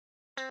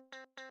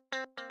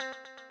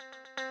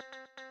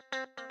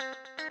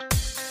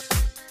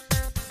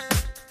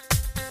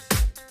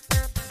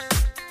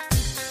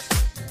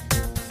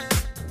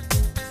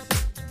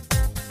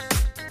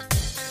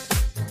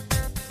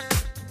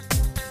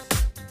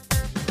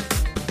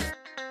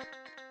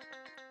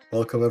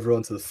Welcome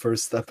everyone to the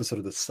first episode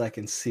of the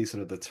second season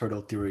of the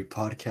Turtle Theory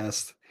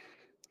podcast.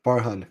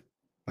 Farhan,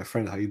 my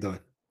friend, how you doing?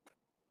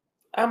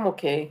 I'm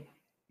okay.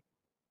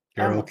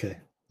 You're I'm okay. okay.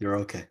 You're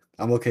okay.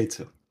 I'm okay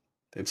too.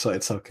 It's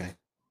okay.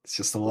 It's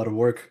just a lot of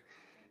work.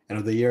 End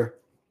of the year,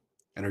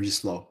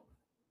 energy's low.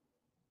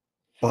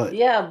 But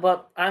Yeah,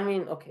 but I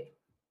mean, okay.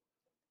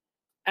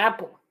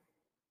 Apple.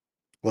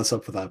 what's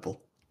up with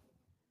Apple?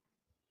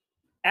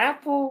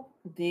 Apple,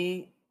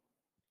 the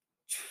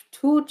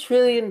 $2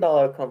 trillion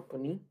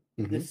company,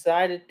 Hmm.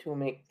 decided to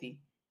make the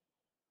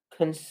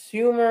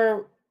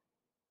consumer,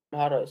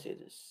 how do I say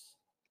this?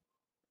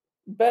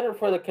 Better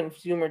for the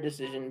consumer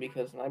decision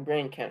because my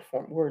brain can't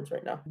form words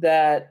right now.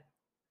 That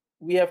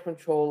we have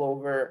control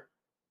over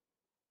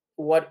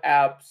what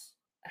apps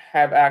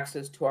have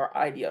access to our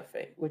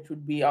IDFA, which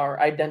would be our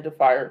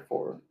identifier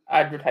for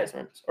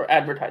advertisements or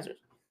advertisers.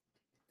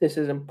 This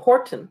is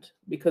important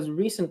because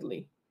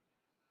recently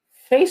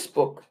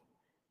Facebook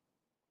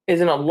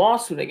is in a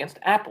lawsuit against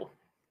Apple.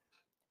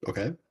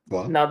 Okay.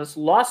 Well, Now, this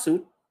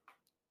lawsuit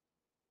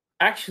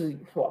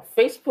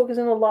Facebook is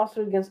in a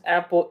lawsuit against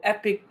Apple.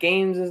 Epic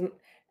Games is.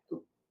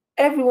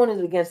 Everyone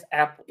is against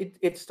Apple.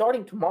 It's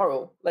starting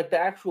tomorrow, like the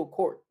actual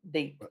court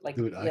date. Like,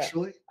 dude, yeah.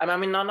 actually? I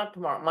mean, not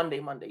tomorrow. Monday.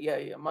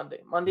 Yeah, Monday.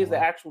 Monday is the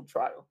Wow. actual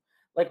trial.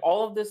 Like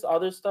all of this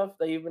other stuff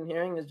that you've been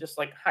hearing is just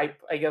like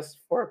hype, I guess,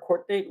 for a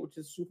court date, which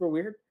is super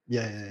weird.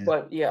 Yeah.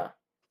 But yeah.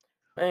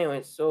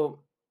 Anyway, so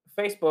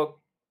Facebook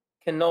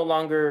can no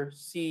longer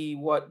see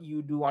what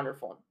you do on your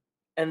phone,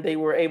 and they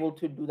were able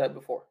to do that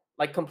before,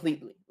 like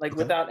completely, like Okay.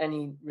 without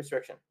any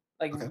restriction.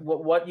 Like Okay.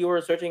 what you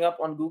were searching up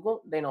on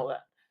Google, they know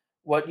that.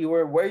 Where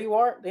you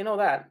are, they know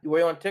that. Were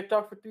you on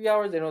TikTok for 3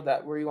 hours? They know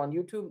that. Were you on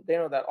YouTube? They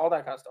know that. All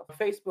that kind of stuff.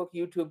 Facebook,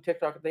 YouTube,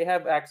 TikTok, they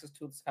have access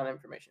to this kind of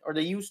information, or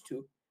they used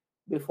to,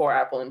 before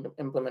Apple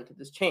implemented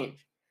this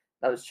change.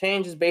 Now this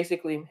change is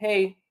basically,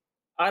 hey,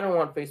 I don't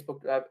want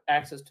Facebook to have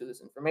access to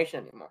this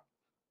information anymore.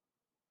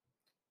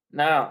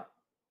 Now,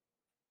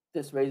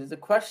 this raises a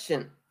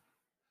question.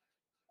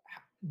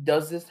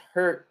 Does this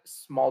hurt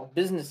small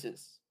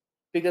businesses?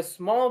 Because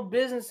small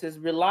businesses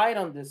relied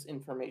on this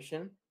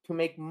information to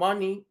make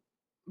money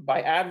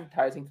by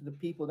advertising to the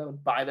people that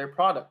would buy their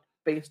product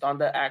based on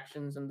the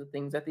actions and the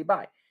things that they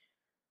buy.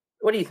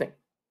 What do you think?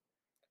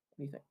 What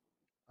do you think?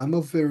 I'm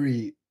a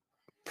very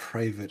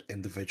private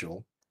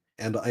individual.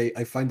 And I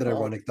find it Well,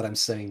 ironic that I'm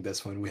saying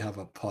this when we have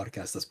a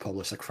podcast that's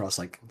published across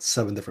like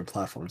 7 different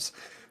platforms.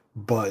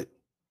 But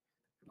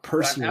we're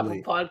on Apple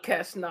personally,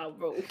 Podcasts now,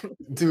 bro.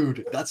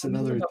 dude, that's We're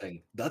moving another up.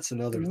 thing. That's We're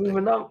another thing.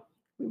 moving up.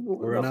 We're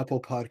We're moving on up.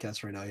 Apple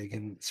Podcast right now. You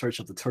can search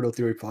up the Turtle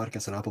Theory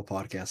podcast on Apple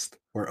Podcast.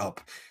 We're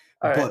up.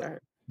 All right, But all right. Yeah.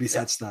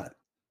 besides that,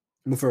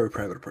 I'm a very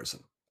private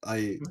person. I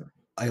Mhm.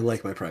 I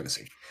like my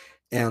privacy.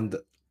 And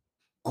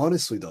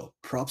honestly though,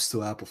 props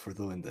to Apple for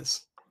doing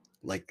this.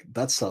 Like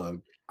that's a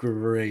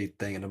great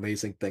thing, an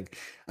amazing thing.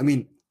 I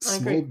mean, I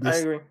small agree. I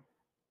business. agree.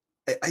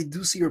 I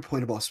do see your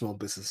point about small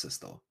businesses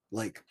though.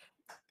 Like,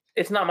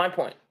 It's not my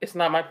point. It's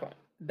not my point.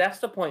 That's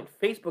the point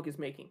Facebook is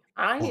making.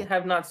 I oh,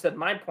 have not said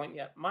my point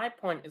yet. My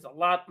point is a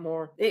lot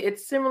more.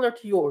 It's similar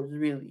to yours,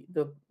 really.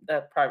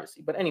 That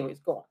privacy. But anyways,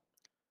 go on.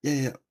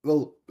 yeah.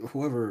 Well,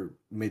 whoever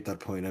made that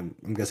point, I'm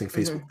guessing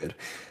Facebook Hmm. did.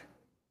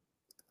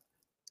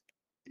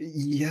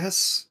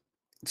 Yes,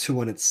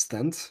 to an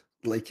extent.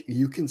 Like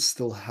you can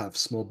still have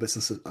small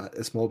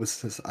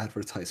businesses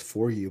advertise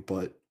for you,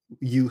 but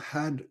you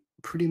had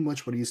pretty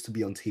much what used to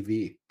be on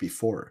TV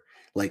before.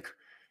 Like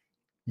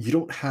you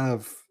don't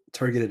have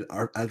targeted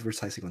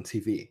advertising on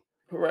TV.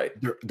 Right.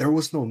 There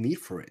was no need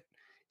for it,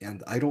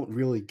 and I don't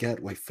really get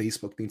why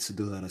Facebook needs to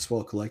do that as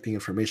well, collecting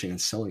information and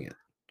selling it.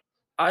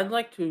 I'd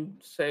like to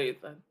say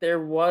that there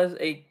was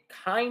a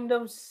kind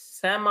of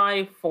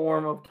semi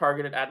form of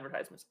targeted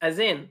advertisements, as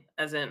in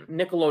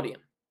Nickelodeon.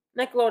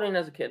 Nickelodeon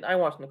as a kid, I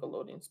watched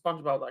Nickelodeon,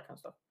 SpongeBob, that kind of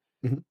stuff.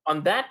 Mhm.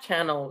 On that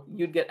channel,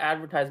 you'd get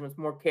advertisements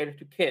more catered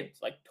to kids,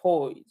 like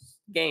toys,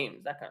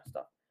 games, that kind of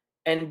stuff.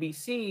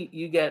 NBC,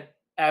 you get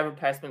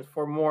advertisements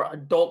for more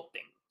adult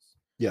things.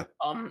 Yeah,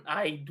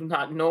 I do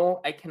not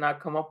know. I cannot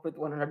come up with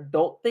what an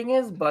adult thing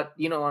is, but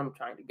you know what I'm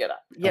trying to get at.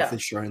 health Yeah.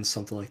 insurance,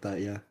 something like that.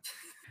 Yeah,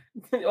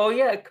 Oh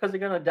yeah, because they're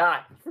gonna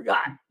die.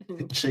 Forgot.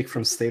 Jake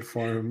from State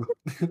Farm.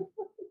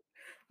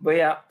 But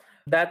yeah,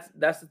 that's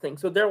the thing.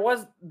 So there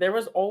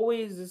was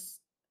always this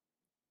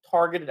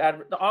targeted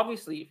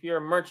obviously if you're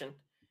a merchant,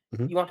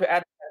 Mhm. you want to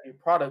advertise your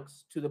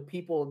products to the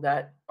people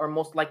that are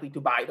most likely to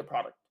buy the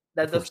product. Of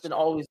That's course. been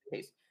always the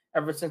case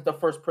ever since the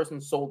first person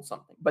sold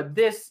something. But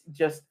this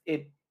just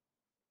it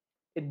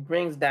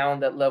brings down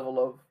that level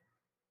of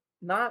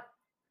not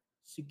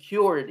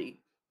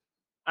security.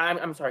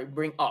 I'm sorry,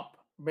 brings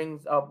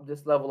up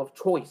this level of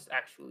choice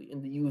actually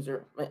in the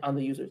user on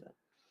the user's end.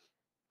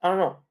 I don't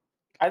know.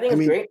 I think I it's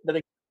mean, great that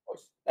they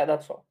choice.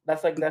 That's all.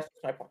 That's just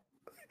my point.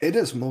 It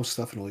is most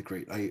definitely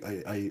great.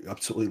 I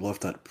absolutely love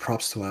that.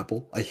 Props to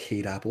Apple. I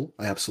hate Apple.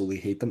 I absolutely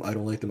hate them. I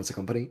don't like them as a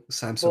company.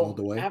 Samsung all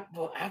the way.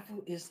 Apple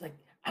is like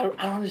I don't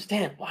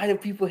understand why do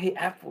people hate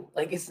Apple?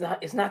 Like it's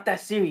not that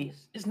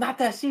serious. It's not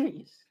that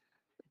serious.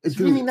 It's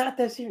really Dude, not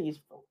that serious,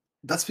 bro.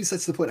 that's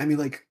besides the point. I mean,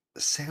 like,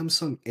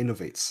 Samsung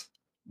innovates.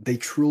 They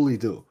truly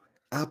do.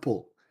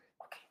 Apple,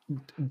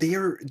 they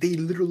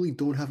literally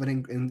don't have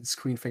an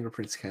in-screen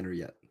fingerprint scanner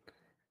yet.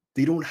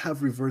 They don't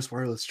have reverse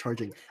wireless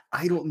charging.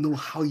 I don't know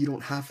how you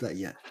don't have that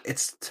yet.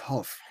 It's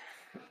tough.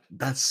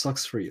 That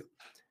sucks for you.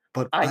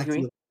 But I back to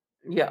agree.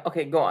 Yeah,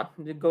 okay, go on.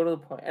 Go to the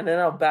point, and then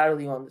I'll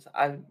battle you on this.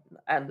 I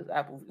and this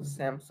Apple versus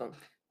Samsung.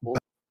 the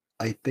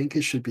I think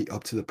it should be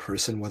up to the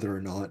person whether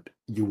or not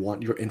you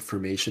want your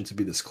information to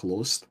be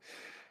disclosed.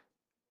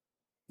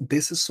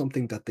 This is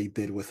something that they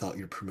did without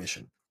your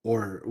permission,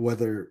 or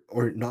whether,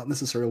 or not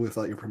necessarily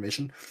without your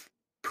permission,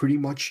 pretty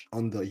much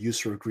on the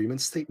user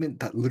agreement statement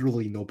that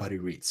literally nobody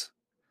reads.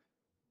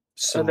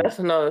 So, That's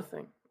another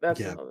thing. That's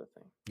yeah, another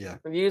thing. yeah,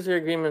 The user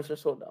agreements are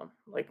so dumb.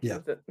 Like yeah.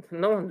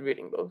 no one's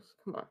reading those.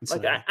 Come on. It's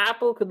Like not.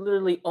 Apple could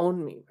literally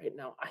own me right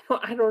now.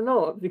 I don't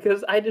know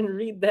because I didn't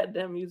read that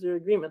damn user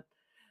agreement.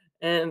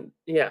 And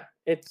yeah,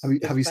 Have it's you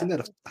seen that?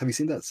 fascinating. Have you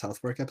seen that South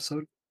Park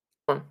episode?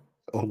 Fun.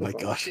 Oh my Which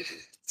one? gosh.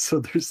 So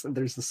there's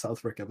the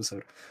South Park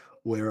episode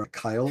where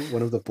Kyle,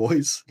 one of the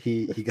boys,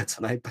 he gets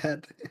an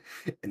iPad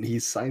and he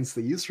signs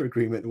the user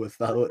agreement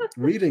without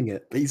reading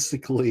it.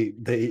 Basically,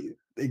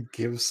 it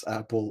gives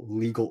Apple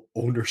legal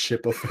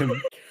ownership of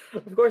him.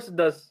 Of course it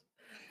does.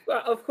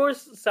 Of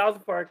course,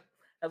 South Park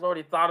has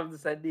already thought of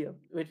this idea,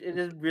 which it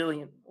is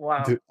brilliant.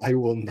 Wow. Dude, I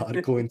will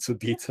not go into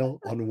detail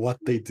on what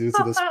they do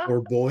to this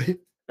poor boy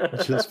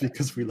just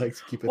because we like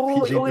to keep it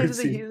Oh,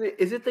 PG-13.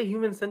 is it the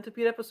Human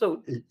Centipede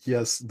episode?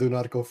 Yes, do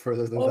not go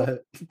further than Oh,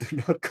 that. Do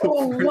not go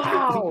oh further than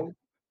that. wow!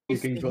 You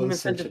It's can the go and Human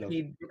search it up.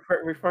 Centipede,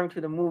 referring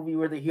to the movie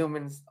where the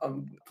humans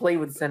play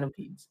with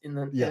centipedes in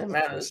Yeah, a of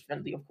manner that's course.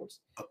 friendly, of course.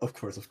 Of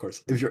course, of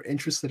course. If you're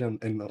interested in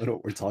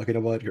what we're talking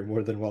about, you're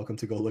more than welcome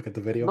to go look at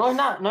the video. No, I'm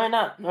not. No, I'm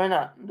not. No, I'm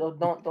not.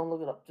 Don't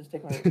look it up. Just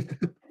take my word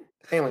for it.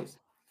 Anyways,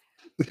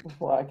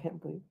 well, I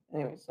can't believe.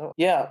 Anyways, so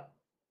yeah,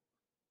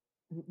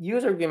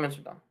 user agreements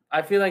are dumb.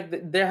 I feel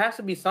like there has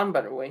to be some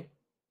better way.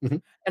 Mhm.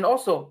 And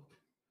also,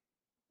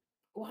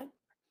 what?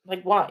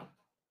 Like, why?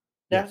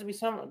 There Yeah, has to be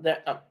some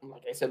that,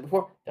 like I said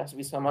before, there has to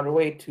be some other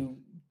way to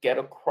get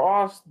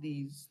across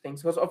these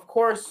things. Because of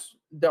course,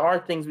 there are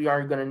things we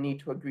are going to need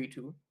to agree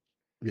to.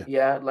 yeah.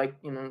 Yeah, like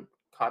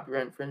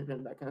copyright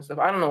infringement, that kind of stuff.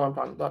 I don't know what I'm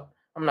talking about.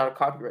 I'm not a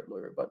copyright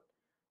lawyer, but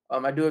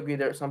I do agree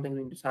there are some things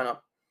we need to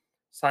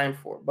sign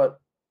for. But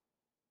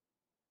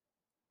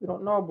we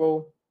don't know,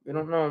 bro. We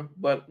don't know.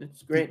 But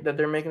it's Y- great that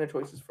they're making the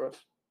choices for us.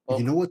 You Well,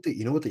 know what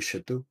they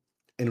should do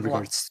in what?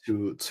 regards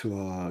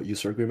to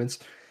user agreements?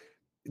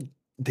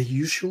 They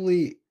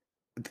usually,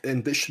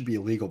 and this should be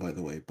illegal by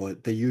the way,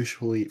 but they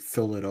usually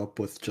fill it up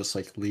with just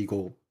like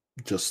legal,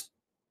 just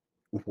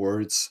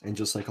words and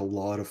just like a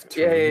lot of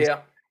Yeah, yeah, terms.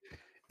 yeah.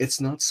 It's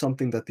not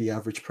something that the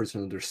average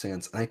person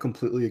understands. I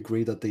completely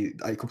agree that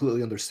I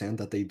completely understand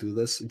that they do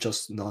this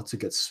just not to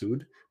get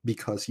sued,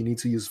 because you need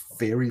to use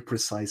very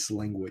precise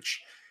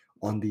language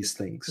on these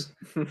things.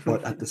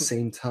 But at the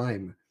same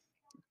time,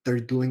 they're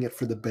doing it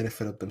for the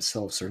benefit of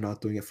themselves. They're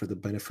not doing it for the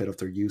benefit of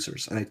their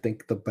users. And I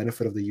think the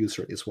benefit of the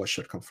user is what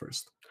should come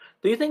first.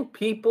 Do you think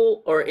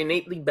people are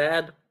innately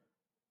bad?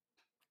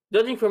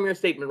 Judging from your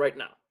statement right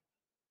now,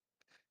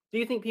 do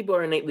you think people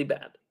are innately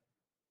bad?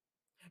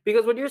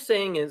 Because what you're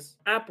saying is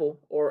Apple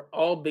or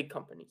all big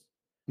companies,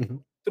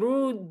 Mhm.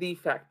 through the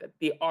fact that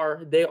they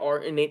are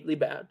innately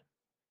bad,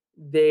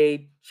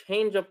 they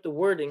change up the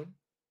wording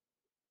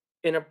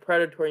in a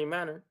predatory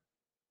manner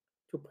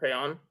to prey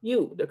on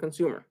you, the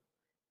consumer.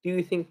 Do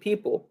you think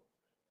people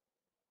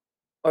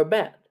are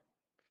bad?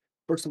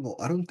 First of all,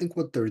 I don't think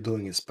what they're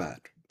doing is bad.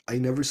 I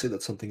never say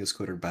that something is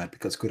good or bad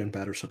because good and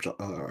bad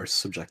are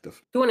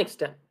subjective. To an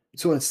extent.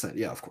 To an extent,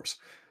 yeah, of course.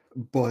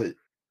 But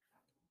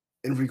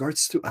in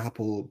regards to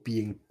Apple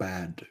being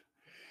bad,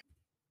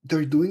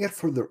 they're doing it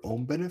for their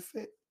own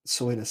benefit.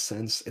 So in a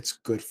sense, it's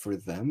good for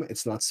them.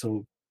 It's not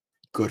so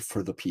good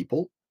for the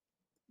people.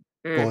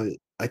 Mm. But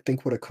I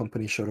think what a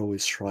company should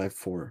always strive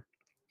for,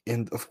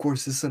 and of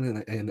course, this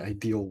isn't an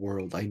ideal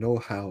world. I know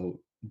how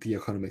the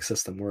economic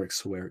system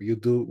works, where you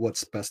do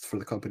what's best for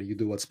the company, you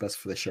do what's best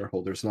for the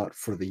shareholders, not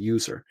for the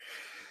user.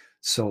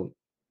 So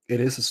it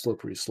is a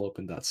slippery slope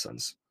in that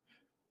sense.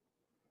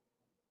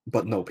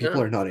 But no, people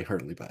Yeah. are not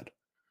inherently bad.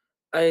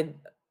 I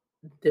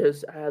I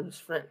have this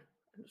friend,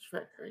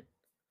 right?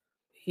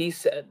 He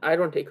said, I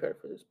don't take credit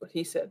for this, but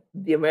he said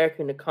the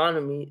American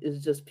economy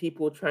is just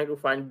people trying to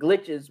find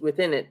glitches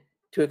within it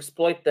to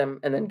exploit them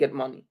and then get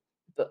money.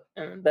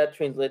 And that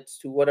translates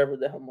to whatever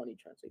the hell money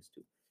translates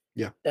to.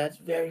 Yeah. That's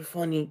very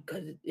funny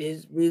because it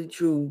is really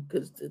true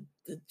because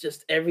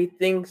just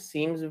everything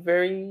seems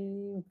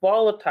very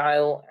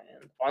volatile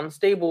and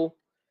unstable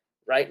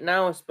right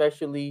now,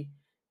 especially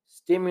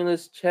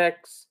stimulus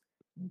checks,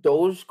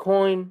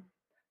 Dogecoin.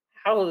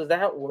 How does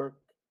that work?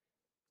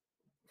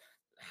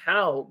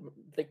 How?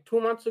 Like 2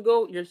 months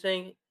ago, you're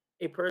saying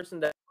a person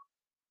that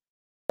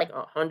like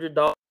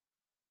 $100,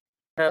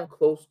 have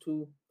close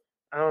to,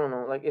 I don't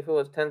know, like if it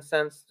was 10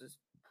 cents, just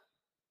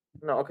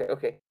no,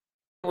 okay.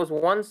 It was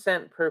 1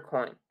 cent per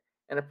coin,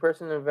 and a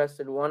person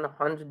invested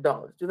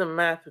 $100. Do the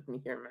math with me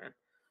here, man.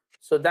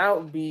 So that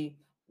would be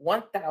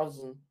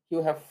 1,000. He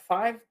would have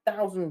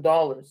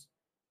 $5,000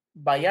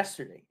 by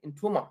yesterday in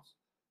 2 months.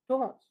 2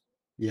 months.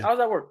 Yeah. How does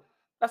that work?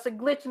 That's a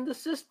glitch in the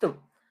system.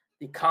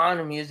 The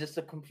economy is just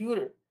a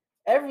computer.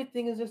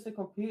 Everything is just a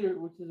computer,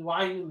 which is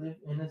why you live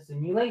in a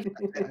simulation.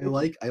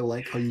 I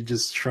like how you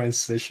just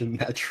transition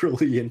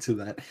naturally into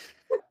that.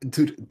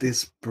 Dude,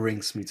 this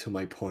brings me to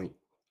my point,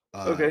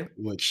 Okay.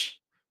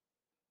 which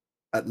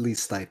at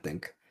least I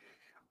think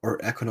our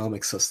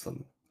economic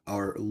system,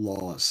 our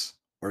laws,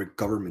 our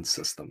government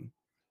system,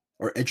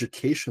 our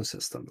education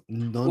system,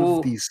 none of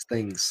Ooh, these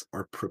things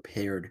are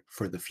prepared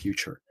for the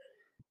future.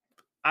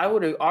 I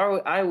would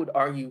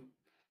argue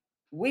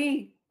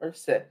we are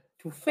set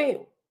to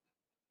fail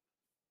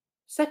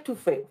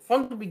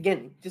from the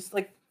beginning. Just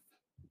like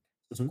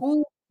Mhm.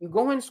 school, you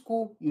go in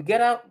school, you get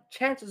out,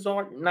 chances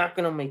are you're not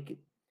gonna make it.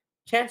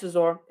 Chances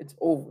are it's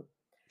over.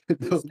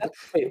 You're set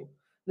to fail.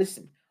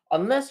 Listen,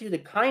 unless you're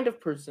the kind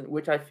of person,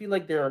 which I feel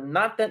like there are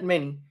not that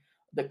many,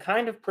 the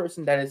kind of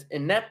person that is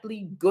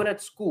ineptly good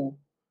at school,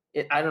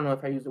 I don't know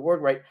if I use the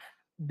word right,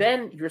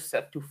 then you're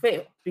set to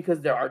fail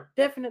because there are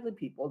definitely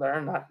people that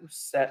are not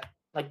set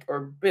like or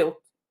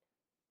built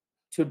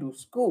to do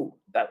school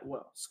that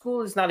well.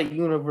 School is not a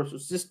universal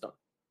system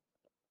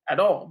at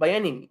all by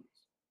any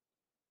means.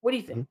 What do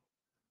you think? Mhm.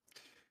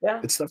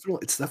 Yeah,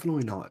 It's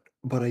definitely not.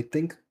 But I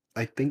think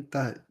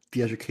that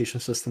the education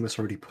system is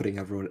already putting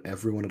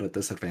everyone at a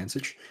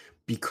disadvantage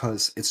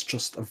because it's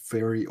just a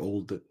very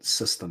old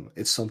system.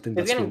 It's something it's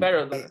that's getting been better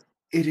it,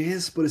 though. it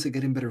is, but is it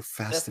getting better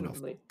fast enough?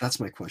 Definitely. That's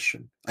my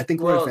question. I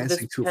think we're Well,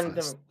 advancing too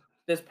fast.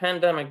 this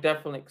pandemic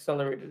definitely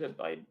accelerated it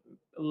by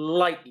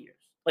light years,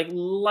 like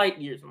light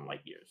years and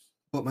light years.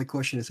 But my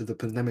question is, if the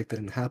pandemic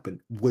didn't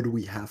happen, would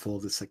we have all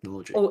this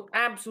technology? Oh,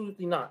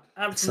 absolutely not.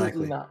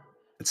 Absolutely Exactly. not.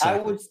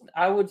 Exactly.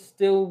 I would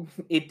still.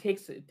 It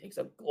takes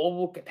a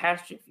global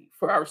catastrophe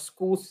for our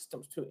school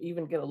systems to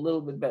even get a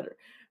little bit better.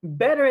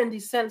 Better in the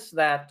sense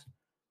that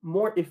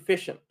more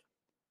efficient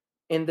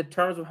in the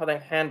terms of how they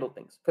handle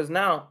things. Because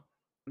now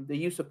the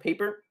use of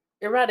paper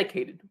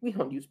eradicated. We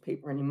don't use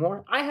paper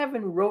anymore. I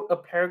haven't wrote a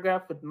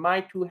paragraph with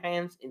my two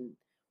hands in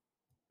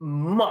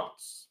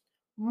months.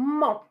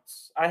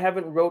 Months. I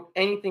haven't wrote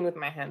anything with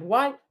my hand.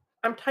 Why?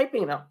 I'm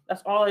typing now.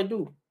 That's all I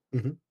do.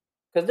 Mhm.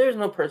 Because there's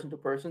no person to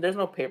person. There's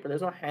no paper.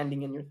 There's no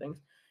handing in your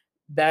things.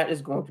 That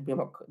is going to be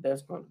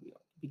that's going to be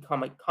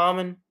become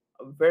a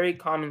very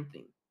common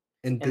thing.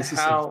 And And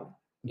how?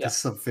 Yeah, this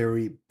is a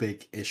very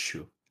big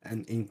issue,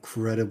 an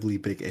incredibly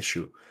big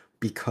issue,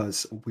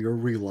 because we're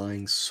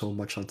relying so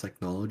much on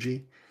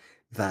technology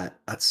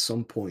that at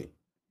some point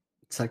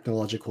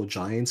technological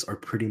giants are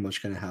pretty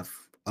much going to have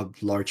a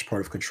large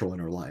part of control in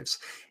our lives.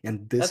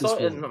 And this that's all.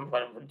 is And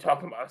why what we're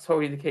talking about. It's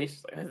already the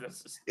case. Like,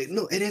 this is,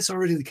 no, it is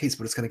already the case,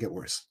 but it's going to get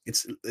worse.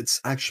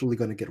 It's actually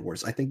going to get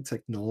worse. I think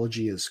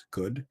technology is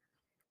good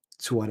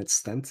to an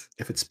extent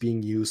if it's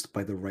being used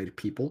by the right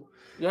people.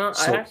 yeah,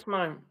 So, I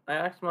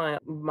asked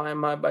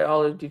my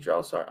biology teacher.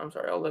 I'm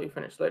sorry. I'll let you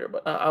finish later.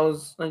 But I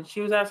was like,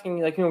 she was asking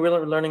me like,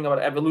 we're learning about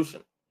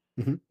evolution.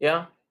 mhm,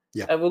 Yeah,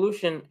 yeah.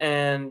 evolution,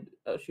 and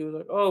she was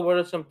like, oh, what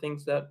are some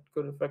things that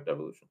could affect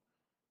evolution?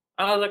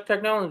 I was like,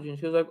 technology, and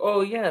she was like,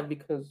 oh yeah,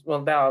 because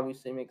well, that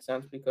obviously makes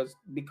sense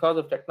because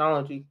of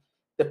technology,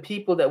 the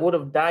people that would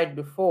have died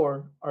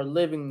before are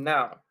living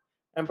now,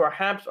 and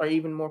perhaps are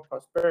even more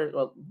prosperous.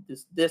 Well,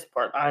 this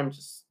part I'm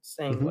just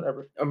saying Hmm.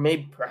 whatever, or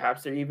maybe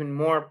perhaps they're even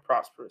more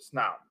prosperous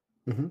now.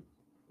 Hmm.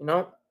 You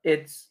know,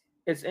 it's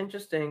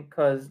interesting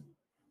because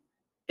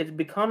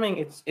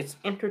it's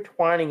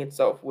intertwining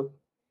itself with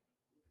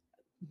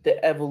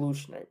the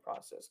evolutionary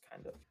process,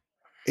 kind of.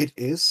 It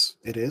is,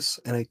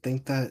 and I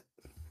think that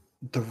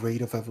the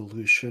rate of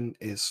evolution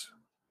is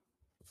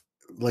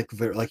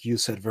like you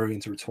said, very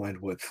intertwined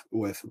with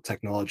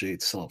technology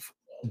itself.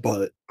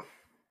 But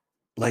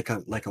like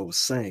I was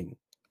saying,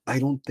 I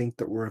don't think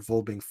that we're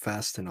evolving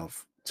fast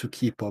enough to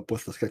keep up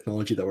with the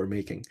technology that we're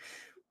making.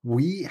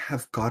 We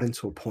have gotten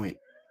to a point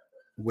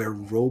where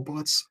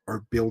robots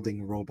are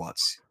building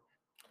robots.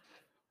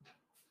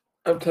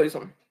 I'll tell you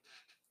something.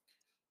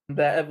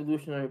 That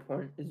evolutionary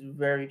point is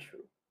very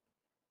true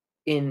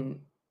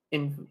in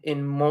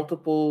in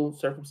multiple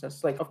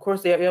circumstances. Like, of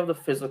course, you have the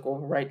physical,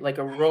 right? Like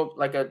a robot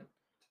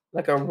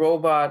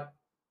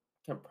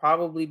can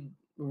probably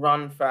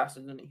run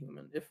faster than a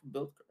human if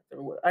built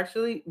correctly.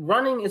 Actually,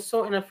 running is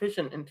so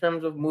inefficient in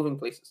terms of moving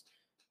places.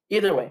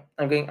 Either way,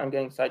 I'm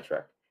getting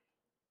sidetracked.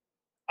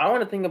 I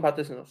want to think about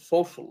this in a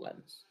social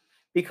lens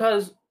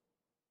because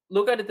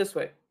look at it this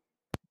way: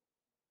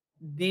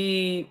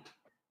 the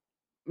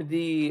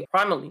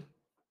primarily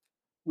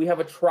we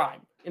have a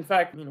tribe. In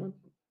fact,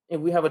 if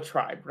we have a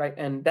tribe, right?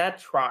 And that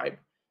tribe,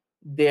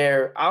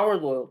 our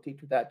loyalty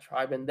to that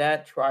tribe and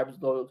that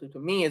tribe's loyalty to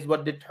me is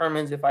what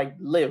determines if I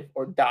live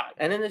or die.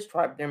 And in this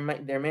tribe,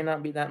 there may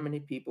not be that many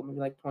people, maybe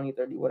like 20,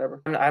 30,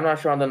 whatever. I'm not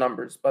sure on the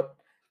numbers, but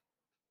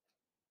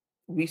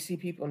we see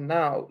people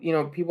now,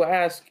 people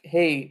ask,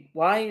 hey,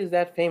 why is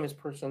that famous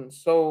person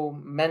so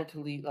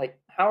mentally, like,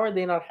 how are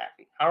they not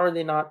happy? How are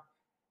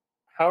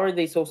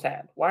they so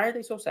sad? Why are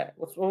they so sad?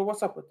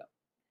 What's up with them?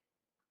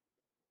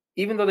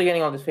 Even though they're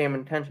getting all this fame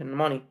and attention and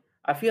money,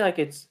 I feel like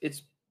it's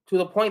to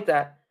the point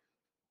that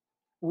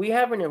we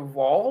haven't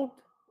evolved.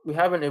 We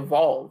haven't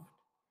evolved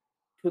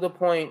to the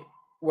point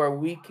where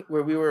we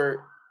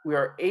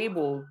are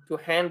able to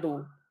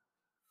handle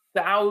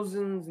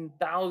thousands and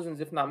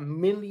thousands, if not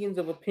millions,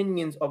 of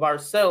opinions of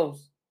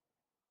ourselves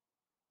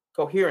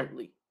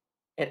coherently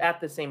and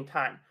at the same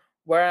time.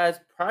 Whereas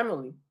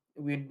primarily,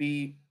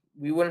 we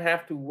wouldn't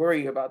have to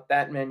worry about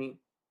that many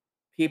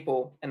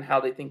people and how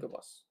they think of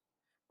us.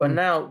 But Mm.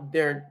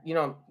 now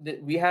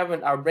we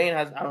haven't. Our brain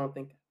has. I don't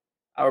think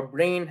our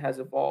brain has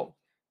evolved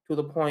to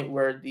the point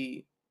where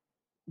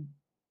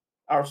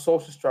our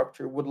social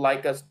structure would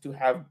like us to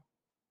have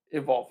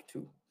evolved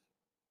to.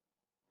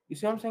 You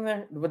see what I'm saying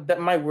there? But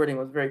my wording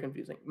was very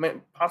confusing.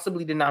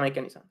 Possibly did not make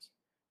any sense.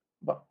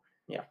 But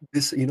yeah.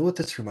 You know what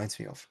this reminds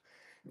me of?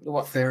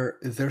 What?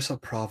 There's a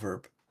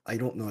proverb. I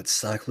don't know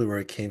exactly where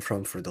it came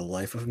from for the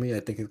life of me. I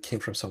think it came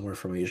from somewhere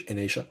from in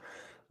Asia,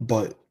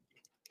 but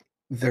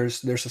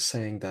there's a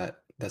saying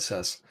that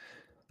says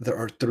there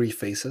are three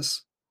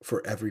faces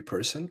for every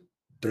person.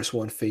 There's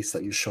one face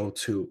that you show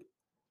to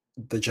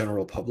the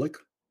general public.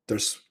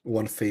 There's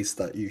one face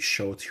that you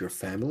show to your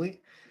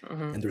family,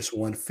 Mm-hmm. and there's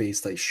one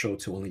face that you show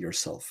to only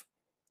yourself.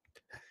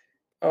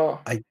 Oh.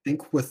 I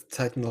think with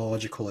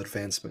technological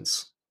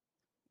advancements,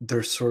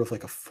 there's sort of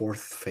like a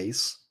fourth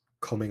face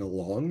coming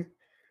along,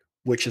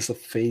 which is a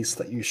face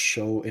that you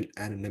show in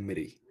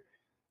anonymity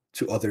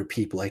to other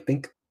people. I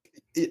think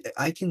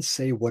I can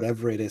say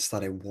whatever it is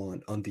that I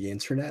want on the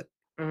internet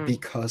Mm-hmm.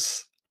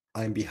 because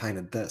I'm behind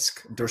a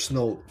desk. There's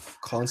no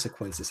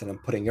consequences, and I'm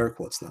putting air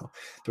quotes now.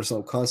 There's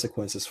no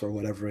consequences for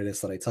whatever it is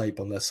that I type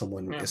unless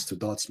someone Yeah. is to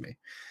dots me.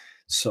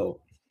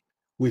 So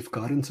we've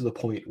gotten to the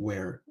point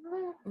where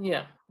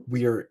Yeah.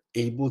 we are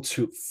able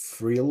to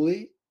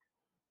freely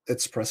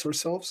express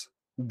ourselves,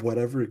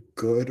 whatever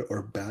good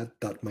or bad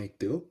that might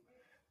do,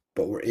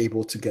 but we're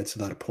able to get to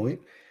that point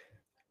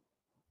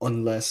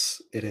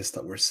unless it is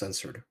that we're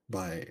censored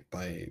by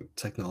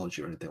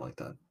technology or anything like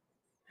that.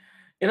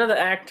 The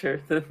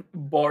actor, the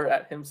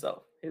Borat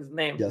himself, his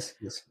name, Yes,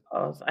 yes.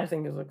 I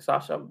think is like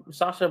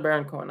Sasha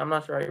Baron Cohen. I'm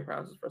not sure how you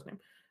pronounce his first name,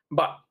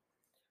 but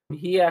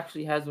he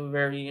actually has a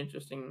very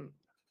interesting.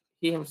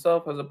 He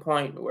himself has a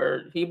point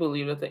where he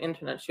believes that the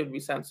internet should be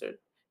censored.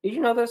 Did you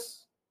know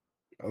this?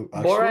 Oh,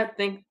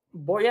 actually,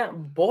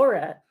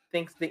 Borat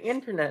thinks the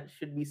internet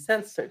should be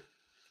censored.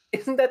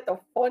 Isn't that the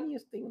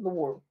funniest thing in the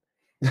world?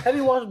 Have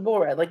you watched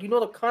Borat? Like,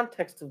 the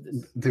context of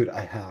this. dude,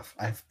 I have.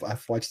 I've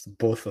watched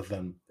both of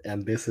them,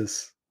 and this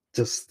is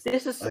just.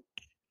 This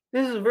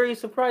is very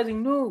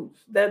surprising news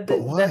that But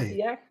the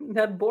why?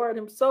 that Borat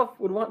himself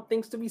would want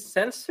things to be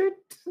censored.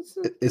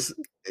 Is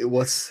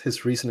what's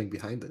his reasoning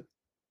behind it?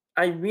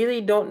 I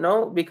really don't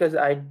know because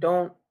I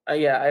don't.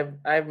 Yeah,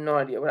 I have no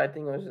idea, but I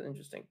think it was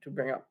interesting to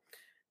bring up.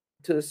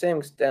 To the same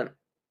extent.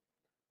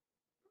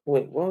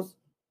 Wait, what was?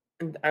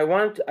 And I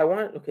wanted.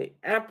 Okay,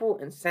 Apple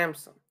and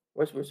Samsung.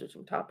 We're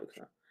switching topics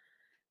now.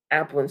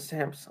 Apple and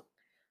Samsung.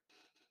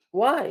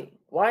 Why?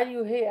 Why do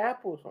you hate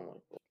Apple so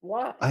much?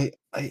 Why?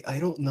 I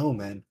don't know,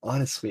 man.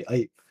 Honestly,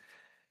 I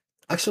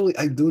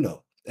do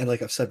know, and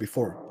like I've said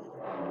before,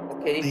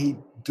 Okay. they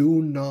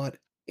do not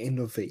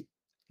innovate,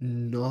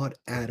 not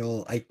at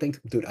all. I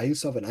think, dude, I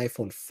used to have an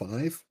iPhone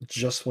 5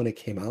 just when it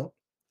came out.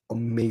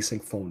 Amazing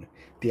phone.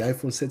 The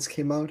iPhone 6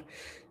 came out,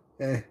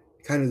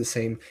 kind of the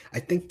same. I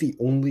think the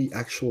only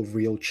actual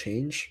real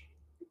change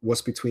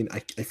was between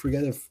I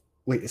forget if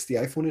wait, is the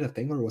iPhone 8 a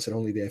thing or was it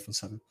only the iPhone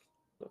 7?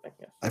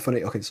 Yes. iPhone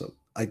 8. Okay, so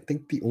I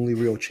think the only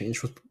real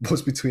change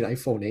was between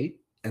iPhone 8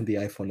 and the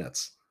iPhone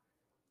X.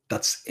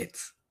 That's it.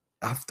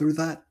 After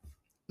that,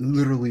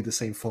 literally the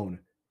same phone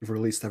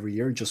released every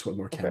year, just with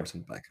more cameras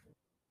in the back.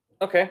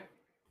 Okay.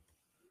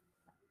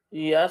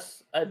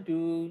 Yes, I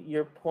do.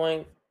 Your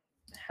point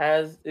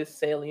is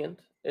salient.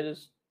 It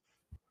is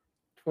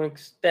to an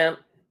extent.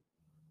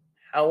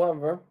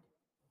 However,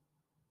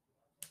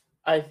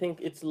 I think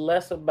it's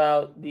less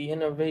about the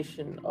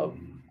innovation of.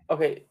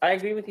 Okay, I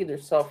agree with you.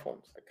 There's cell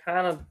phones,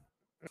 kind of,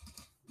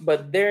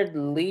 but they're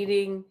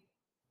leading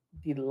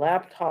the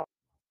laptop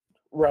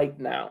right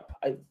now.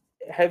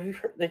 Have you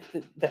heard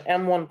the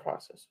M1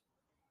 processor,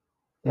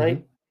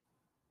 right?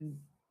 Mm-hmm.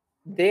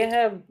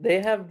 They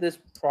have this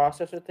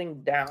processor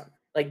thing down.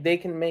 Like they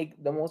can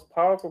make the most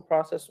powerful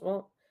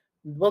processor.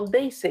 Well,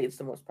 they say it's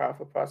the most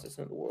powerful processor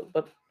in the world,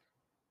 but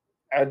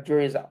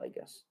jury's out, I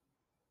guess.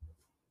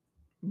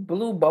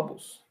 Blue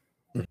bubbles.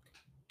 Mm.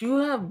 Do you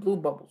have blue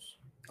bubbles?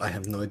 I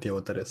have no idea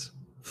what that is.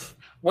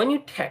 When you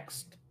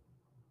text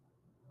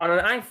on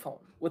an iPhone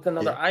with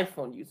another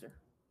iPhone user,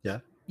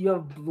 you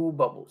have blue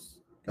bubbles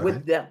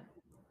with them.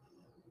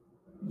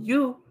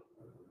 You,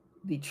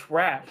 the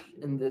trash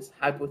in this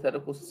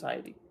hypothetical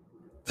society,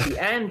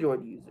 the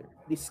Android user,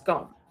 the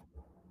scum.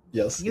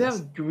 Yes. You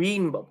have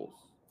green bubbles.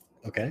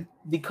 Okay.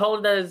 The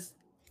color that is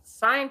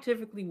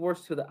scientifically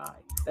worse to the eye.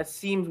 That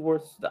seems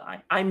worse to the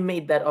eye. I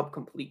made that up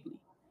completely.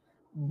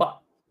 But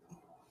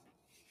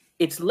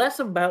it's less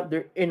about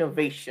their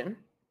innovation,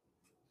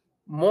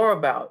 more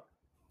about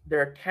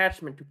their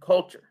attachment to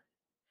culture.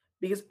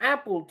 Because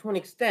Apple, to an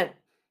extent,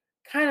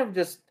 kind of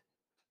just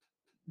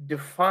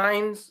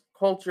defines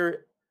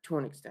culture to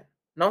an extent.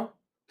 No?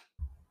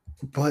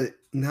 But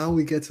now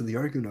we get to the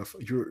argument of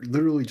you're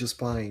literally just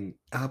buying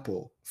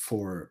Apple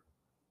for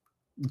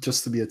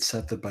just to be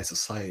accepted by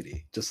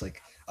society. Just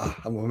like,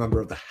 I'm a member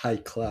of the high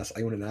class.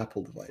 I own an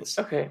Apple device.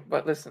 Okay,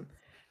 but listen,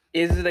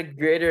 is it a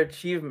greater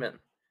achievement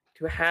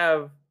to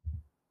have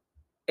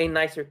a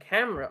nicer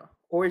camera,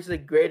 or is it a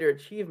greater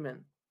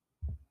achievement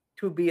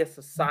to be a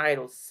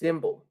societal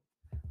symbol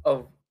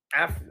of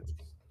affluence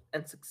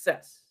and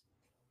success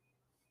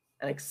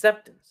and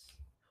acceptance?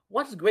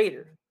 What's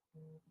greater?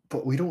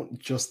 But we don't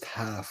just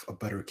have a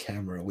better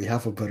camera. We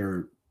have a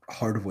better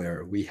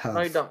hardware. We have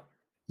No, you don't.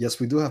 Yes,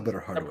 we do have better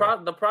hardware.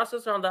 The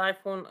processor on the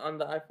iPhone,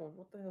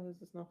 what the hell is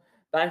this now?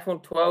 The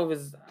iPhone 12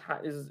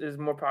 is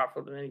more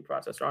powerful than any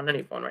processor on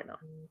any phone right now.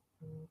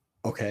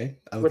 Okay,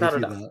 I'll Without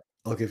give a you doubt. that.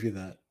 I'll give you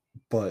that.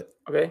 But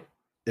Okay.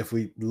 if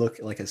we look,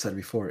 like I said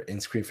before,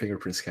 in-screen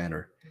fingerprint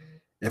scanner,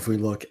 if we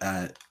look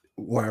at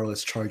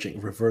wireless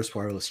charging, reverse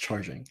wireless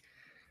charging,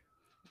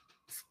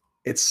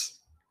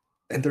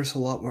 and there's a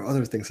lot more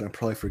other things that I'm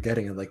probably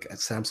forgetting, and like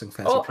Samsung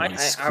fans are Oh, probably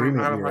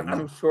screaming at me right I'm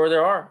now. sure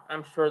there are.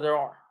 I'm sure there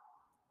are.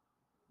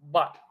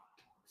 But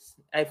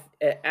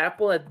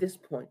Apple at this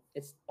point,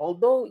 it's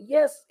although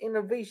yes,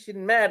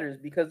 innovation matters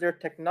because they're a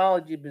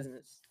technology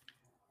business.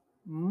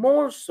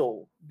 More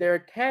so, their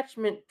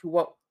attachment to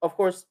what, of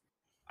course,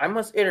 I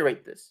must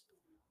iterate this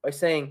by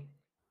saying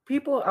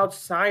people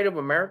outside of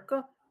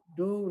America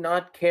do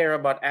not care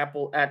about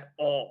Apple at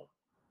all.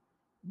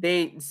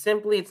 They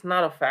simply, it's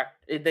not a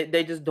fact.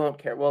 They just don't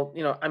care. Well,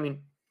 I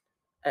mean,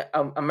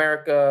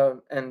 America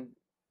and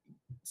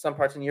some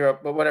parts in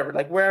Europe, but whatever,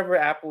 like wherever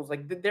Apple's,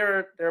 like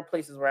there are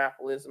places where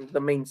Apple is the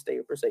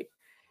mainstay per se.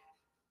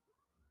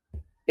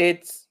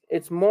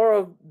 It's more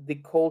of the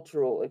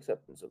cultural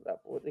acceptance of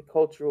Apple, the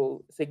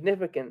cultural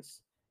significance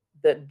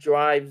that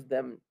drives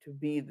them to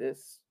be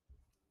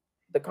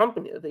the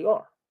company that they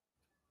are,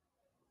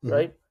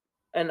 right?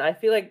 And I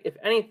feel like if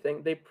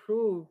anything, they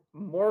prove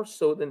more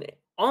so than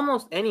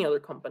almost any other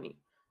company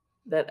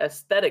that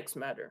aesthetics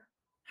matter,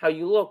 how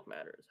you look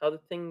matters, how the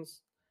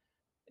things.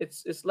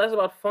 It's less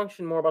about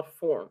function, more about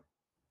form.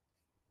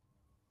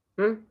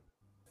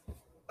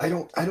 I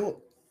don't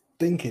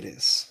think it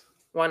is.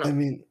 Why I not?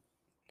 mean,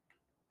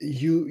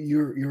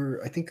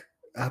 you're I think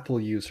Apple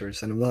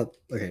users, and I'm not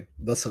okay,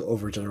 that's an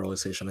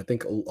overgeneralization. I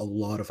think a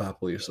lot of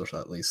Apple users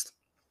at least,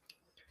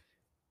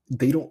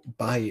 they don't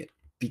buy it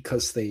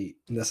because they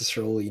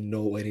necessarily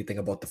know anything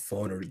about the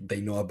phone or they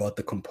know about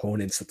the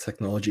components, the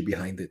technology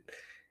behind it.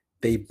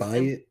 They buy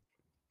it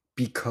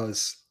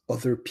because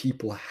other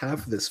people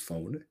have this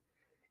phone.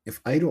 If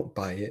I don't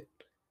buy it,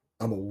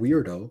 I'm a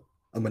weirdo.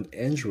 I'm an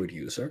Android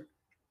user.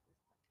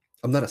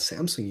 I'm not a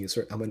Samsung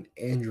user. I'm an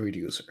Android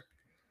user.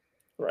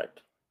 Right.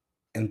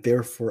 And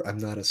therefore, I'm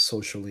not as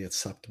socially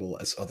acceptable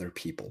as other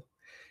people.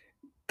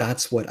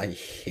 That's what I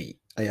hate.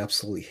 I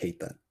absolutely hate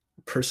that.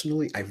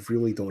 Personally, I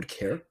really don't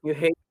care. You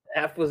hate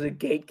Apple's a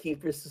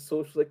gatekeeper to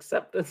social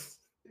acceptance.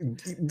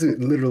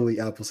 Dude,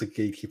 literally, Apple's a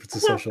gatekeeper to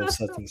social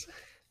acceptance.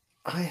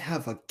 I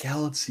have a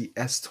Galaxy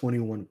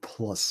S21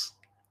 Plus,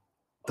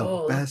 the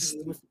Oh, best,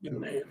 you must be a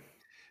man.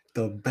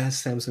 the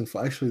best Samsung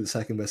phone. Actually, the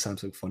second best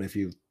Samsung phone if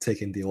you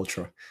take in the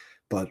Ultra,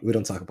 but we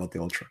don't talk about the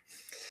Ultra.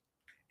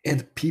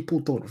 And people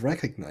don't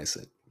recognize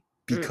it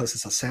because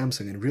it's a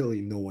Samsung, and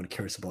really, no one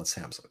cares about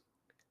Samsung.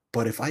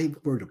 But if I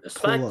were to That's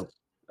pull facts. up,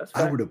 That's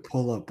I were fact. to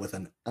pull up with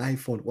an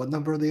iPhone. What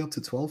number are they up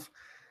to? 12?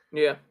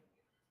 Yeah.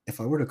 If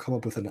I were to come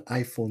up with an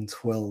iPhone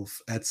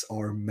 12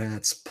 XR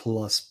Max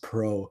Plus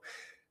Pro,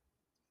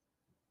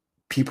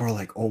 people are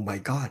like, oh my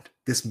god,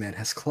 this man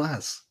has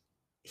class.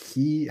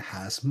 He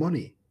has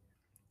money.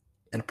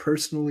 And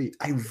personally,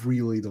 I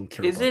really don't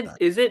care about that.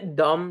 Is it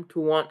dumb to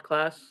want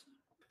class?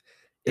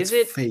 It's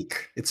Is it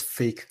fake. It's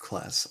fake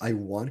class. I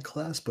want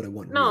class, but I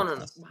want real no.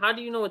 class. How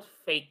do you know it's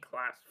fake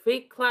class?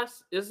 Fake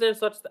class? Is there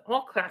such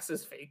all class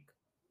is fake?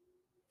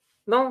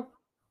 No.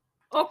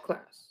 All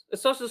class.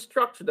 It's such a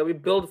structure that we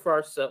build for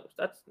ourselves.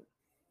 That's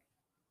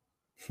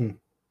Hmm.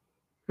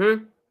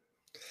 hmm?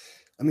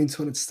 I mean,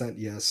 to an extent,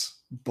 yes,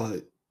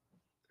 but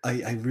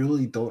I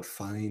really don't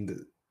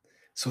find.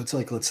 So it's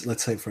like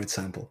let's say for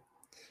example,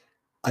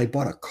 I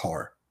bought a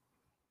car.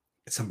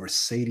 It's a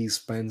Mercedes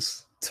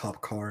Benz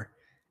top car.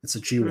 It's a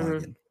G Mm-hmm.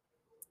 wagon.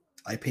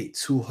 I paid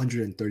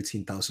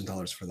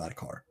 $213,000 for that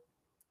car,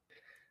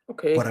 but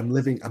Okay. I'm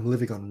living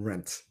on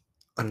rent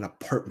on an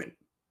apartment.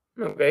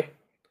 Okay.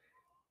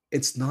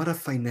 It's not a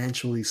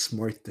financially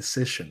smart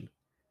decision.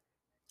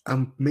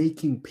 I'm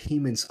making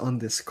payments on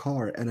this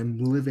car and I'm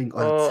living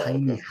on a Oh,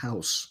 tiny okay.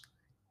 house.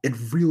 It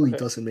really Okay.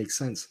 doesn't make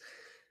sense.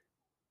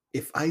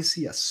 If I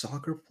see a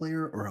soccer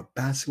player or a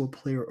basketball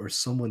player or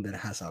someone that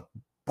has a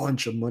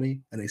bunch of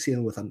money and I see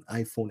them with an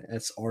iPhone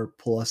SR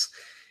Plus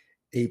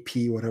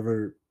AP,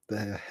 whatever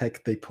the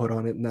heck they put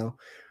on it now,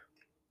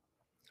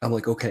 I'm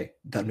like, okay,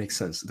 that makes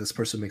sense. This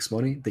person makes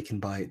money. They can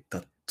buy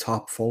the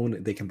top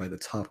phone. They can buy the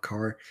top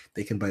car.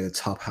 They can buy the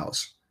top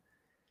house.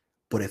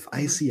 But if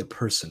I Mhm. see a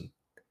person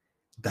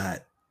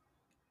that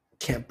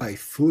can't buy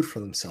food for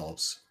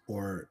themselves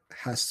or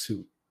has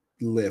to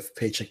live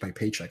paycheck by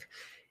paycheck,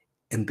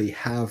 and they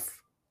have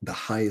the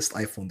highest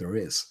iPhone there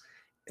is,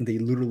 and they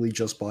literally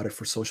just bought it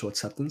for social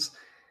acceptance,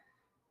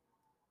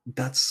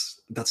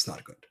 that's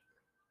not good.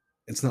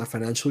 It's not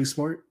financially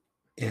smart,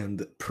 and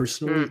Mm.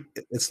 personally,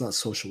 it's not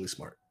socially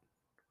smart.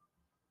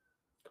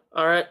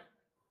 All right,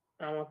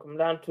 I'm gonna come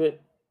down to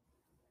it.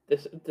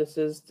 This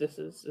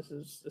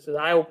is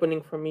eye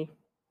opening for me,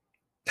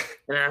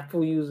 an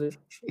Apple user.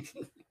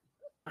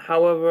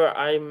 However,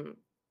 I'm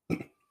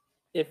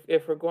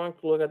if we're going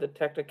to look at the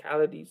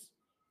technicalities,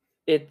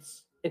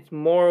 it's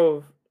more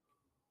of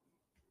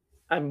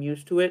I'm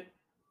used to it,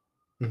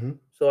 Hmm.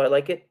 so I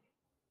like it.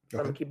 So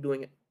I'm Okay. gonna keep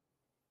doing it.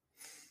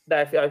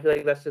 That I feel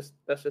like that's just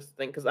the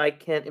thing because I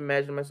can't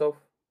imagine myself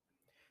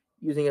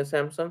using a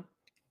Samsung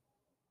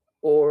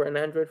or an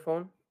Android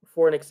phone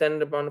for an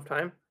extended amount of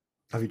time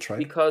Have you tried?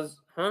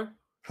 because, huh?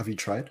 Have you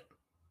tried?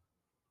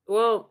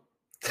 Well,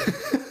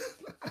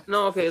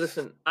 no. Okay,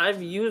 listen.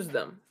 I've used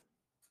them.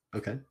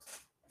 Okay.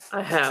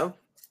 I have.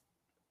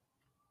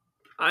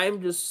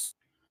 I'm just.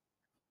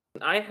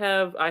 I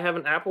have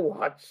an Apple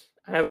Watch.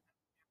 I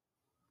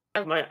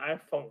have my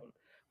iPhone.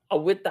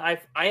 With the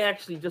iPhone, I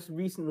actually just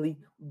recently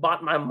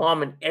bought my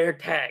mom an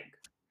AirTag.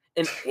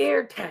 An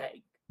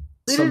AirTag.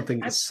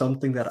 Literally,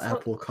 Something that so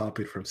Apple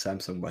copied from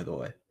Samsung, by the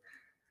way.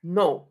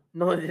 no,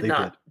 no, they did They did.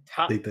 not.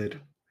 They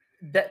did.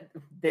 That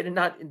they did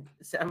not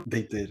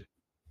They did.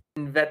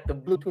 invent the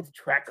Bluetooth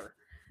tracker.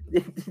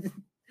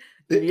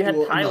 Dude, you had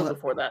Well, Tidal not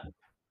before that.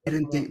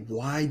 didn't they?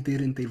 Why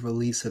didn't they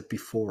release it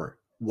before?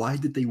 Why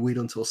did they wait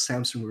until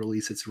Samsung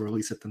released it to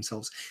release it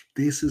themselves?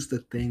 This is the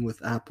thing with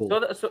So Apple.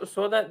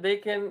 that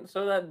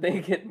they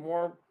get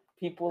more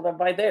people that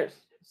buy theirs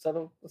instead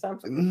of the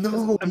Samsung.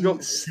 No, I'm joking.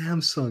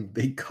 Samsung.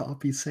 They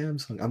copied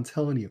Samsung. I'm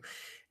telling you.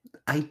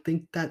 I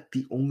think that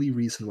the only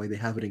reason why they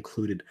haven't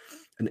included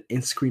an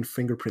in-screen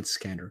fingerprint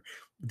scanner,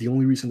 the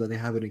only reason that they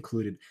haven't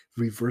included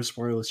reverse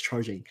wireless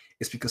charging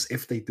is because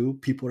if they do,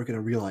 people are going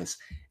to realize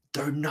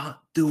they're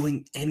not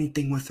doing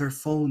anything with their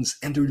phones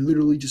and they're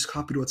literally just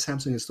copying what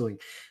Samsung is doing.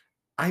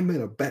 I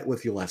made a bet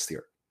with you last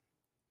year,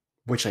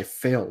 which I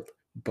failed,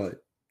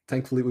 but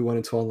thankfully we went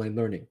into online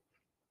learning,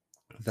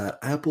 that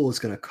Apple is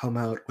going to come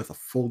out with a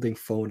folding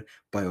phone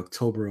by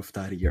October of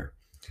that year.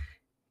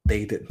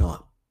 They did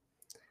not,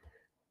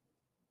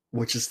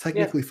 which is Yeah,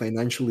 technically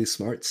financially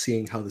smart,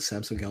 seeing how the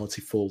Samsung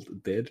Galaxy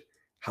Fold did.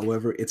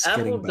 However, it's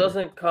Apple getting better.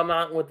 doesn't come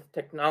out with the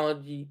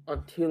technology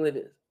until it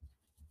is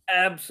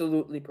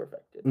absolutely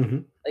perfected. Hmm.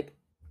 Like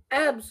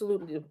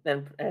absolutely,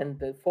 and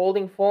the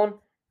folding phone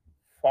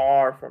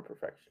far from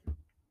perfection,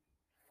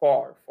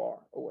 far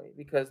away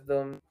because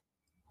the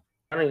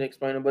I don't even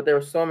explain it, but there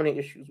were so many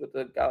issues with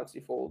the Galaxy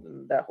Fold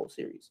and that whole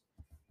series.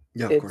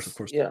 Yeah, of course, of It's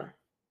course. yeah.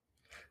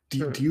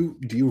 Do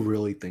Hmm. you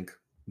really think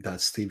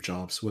that Steve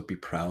Jobs would be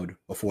proud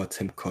of what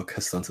Tim Cook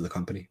has done to the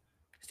company?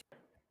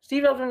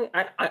 Steve Jobs,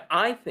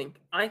 I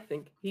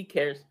think he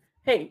cares.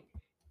 Hey,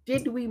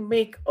 did we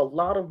make a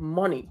lot of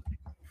money?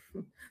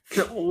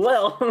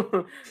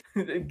 Well,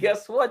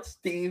 guess what,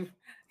 Steve?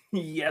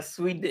 Yes,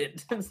 we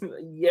did.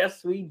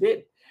 Yes, we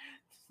did.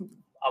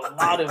 A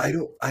lot of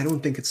it. I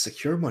don't think it's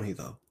secure money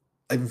though.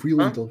 Huh?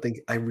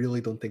 I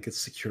really don't think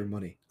it's secure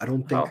money. I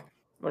don't think How?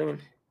 What do you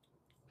mean?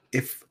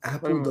 if What do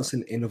Apple you mean?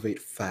 doesn't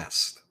innovate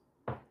fast,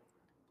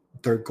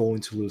 they're going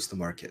to lose the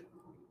market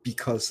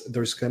because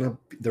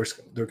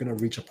they're gonna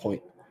reach a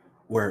point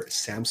where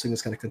Samsung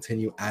is gonna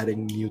continue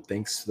adding new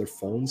things to their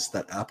phones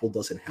that Apple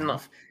doesn't No,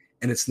 have,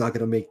 and it's not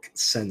gonna make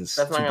sense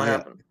that's not to gonna buy it.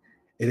 happen.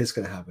 It is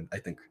gonna happen, I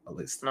think, at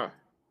least. No.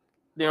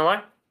 Do you know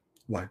why?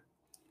 Why?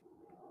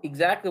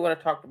 Exactly what I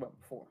talked about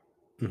before.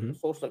 Hmm. The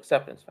social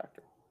acceptance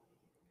factor.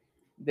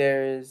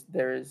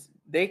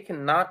 They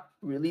cannot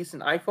release an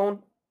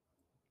iPhone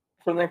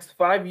for the next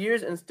 5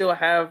 years and still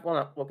have well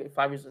not, okay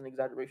 5 years is an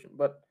exaggeration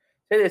but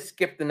say they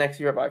skip the next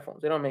year of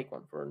iPhones they don't make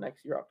one for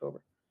next year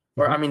October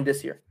or I Hmm. mean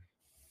this year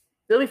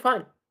they'll be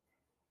fine.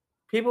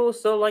 People will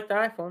still like the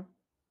iPhone.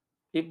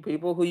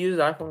 People who use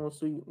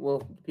iPhone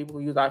will people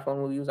who use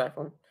iPhone will use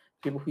iPhone.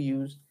 People who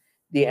use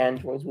the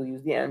Androids will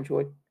use the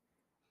Android.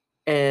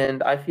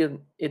 And I feel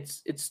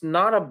it's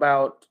not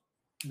about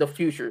the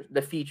features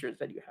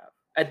that you have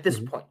at this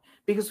Hmm. point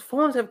because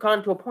phones have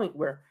gone to a point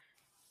where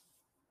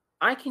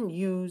I can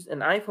use an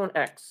iPhone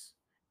X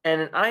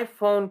and an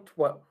iPhone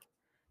 12,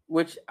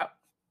 which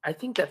I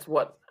think that's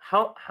what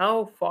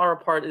how far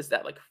apart is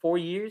that? Like 4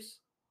 years?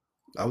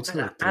 I would say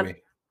Man, like I, three.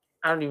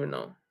 I don't even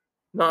know.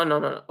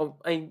 No. Oh,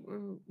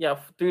 yeah,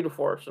 3 to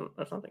 4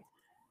 or something.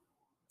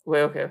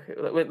 Wait,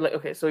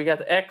 okay. So you got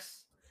the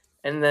X,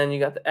 and then you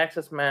got the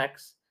XS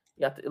Max,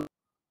 you got the,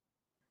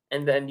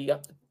 and then you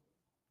got the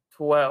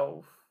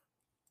 12.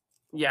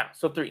 Yeah,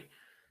 so three.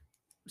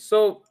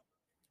 So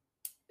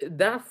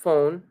that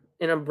phone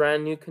in a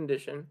brand new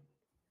condition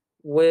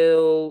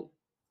will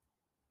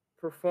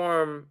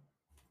perform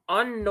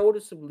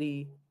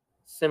unnoticeably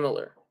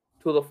similar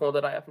to the phone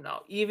that I have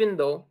now, even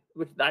though,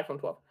 which the iPhone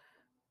 12,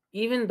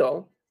 even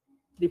though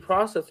the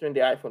processor in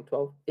the iPhone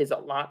 12 is a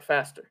lot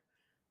faster.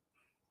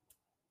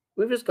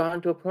 We've just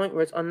gotten to a point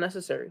where it's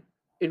unnecessary.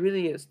 It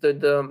really is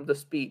the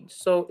speed.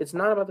 So it's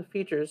not about the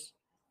features.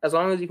 As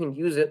long as you can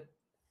use it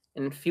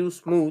and it feels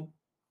smooth,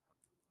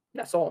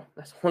 that's all.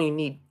 That's all you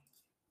need.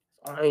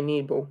 That's all you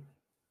need, bro.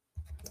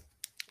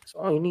 That's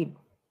all you need.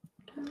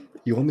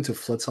 You want me to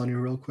flex on you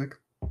real quick?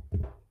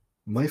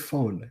 My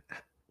phone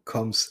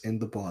comes in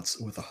the box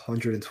with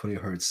 120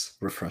 hertz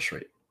refresh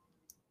rate.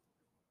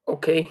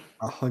 Okay.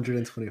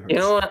 120 hertz. You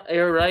know what?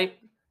 You're right.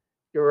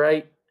 You're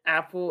right.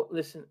 Apple,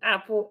 listen,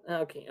 Apple.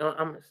 Okay,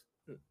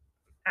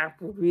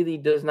 Apple really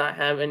does not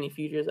have any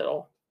features at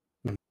all.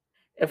 Mhm.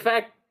 In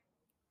fact,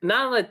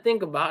 now that I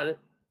think about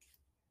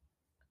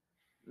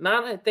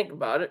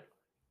it,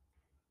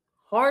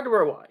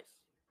 hardware-wise,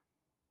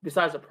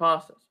 besides the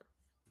processor,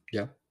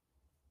 Yeah,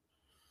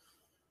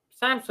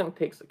 Samsung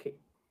takes the cake.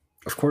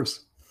 of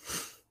course.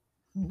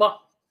 But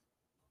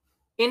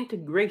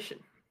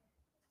integration,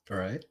 All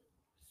right.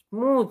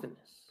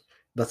 smoothness.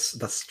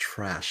 That's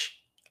trash.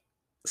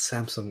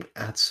 Samsung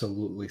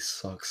absolutely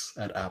sucks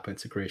at app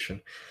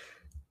integration.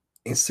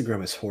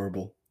 Instagram is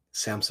horrible.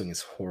 Samsung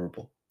is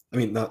horrible. I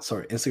mean, not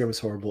sorry. Instagram is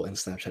horrible and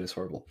Snapchat is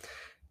horrible.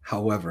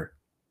 However,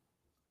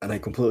 and I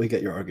completely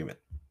get your argument.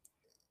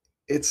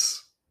 I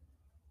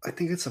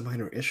think it's a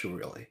minor issue,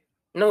 really.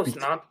 No, it's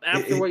not.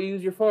 Apps are what you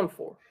use your phone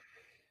for.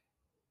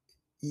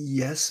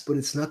 Yes, but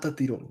it's not that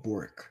they don't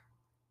work.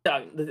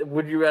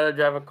 Would you rather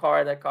drive a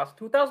car that costs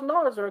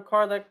 $2,000 or a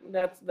car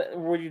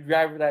would you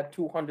drive that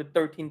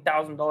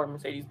 $213,000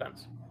 Mercedes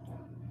Benz?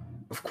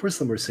 Of course,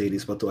 the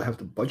Mercedes, but do I have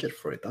the budget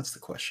for it? That's the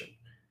question.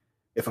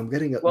 If I'm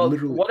getting Well,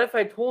 literally, what if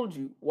I told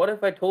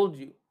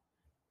you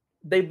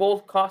they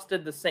both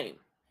costed the same?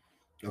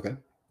 Okay,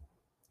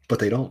 but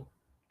they don't.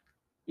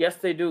 Yes,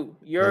 they do.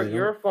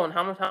 Your phone.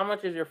 How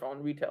much is your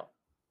phone retail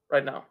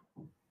right now?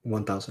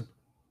 1,000.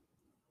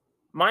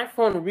 My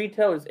phone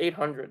retail is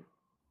 800.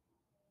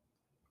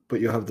 But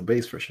you have the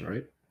base version,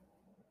 right?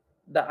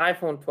 The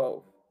iPhone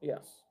 12.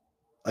 Yes.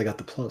 I got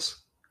the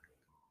Plus.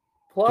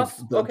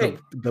 Plus, okay.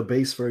 The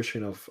base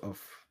version of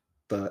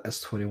the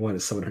S21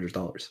 is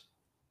 $700.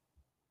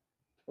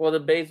 Well, the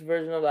base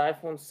version of the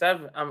iPhone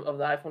 7 of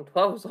the iPhone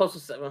 12 is also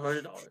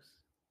 $700.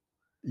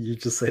 You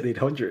just said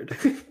 800.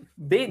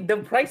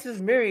 The prices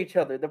mirror each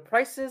other. The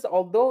prices,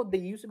 although they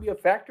used to be a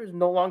factor, is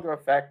no longer a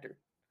factor.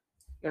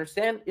 You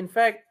understand? In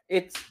fact,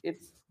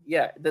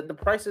 the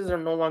prices are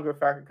no longer a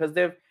factor because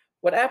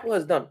what Apple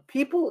has done.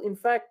 People, in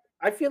fact,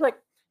 I feel like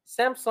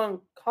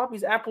Samsung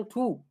copies Apple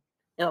too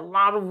in a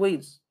lot of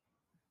ways.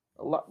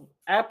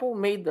 Apple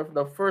made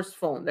the first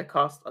phone that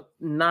cost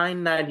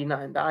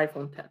 $999, the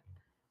iPhone 10.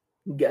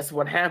 Guess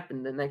what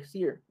happened the next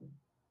year?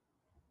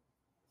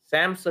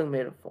 Samsung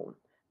made a phone,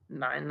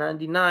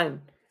 $999.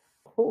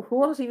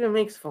 Who else even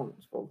makes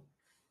phones, bro?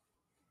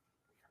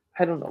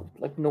 I don't know,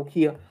 like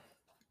Nokia.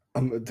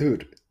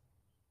 Dude,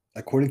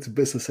 according to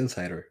Business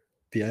Insider,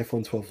 the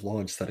iPhone 12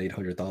 launched at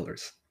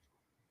 $800.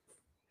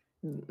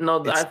 No,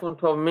 the iPhone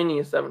 12 mini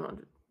is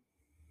 $700.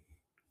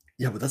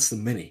 Yeah, but that's the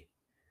mini.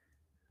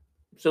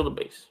 Still the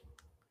base.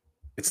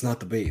 It's not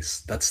the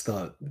base. That's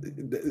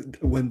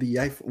when the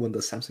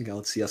Samsung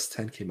Galaxy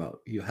S10 came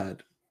out, you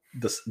had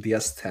the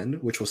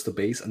S10, which was the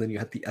base, and then you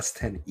had the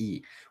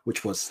S10e,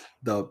 which was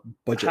the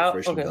budget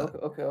version of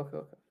that. Okay.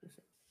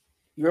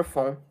 Your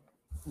phone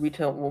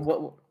retail.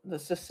 What?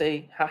 Let's just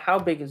say how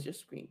big is your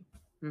screen?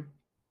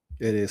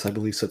 It is, I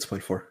believe,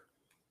 6.4.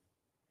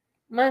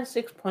 Mine's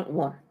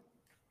 6.1.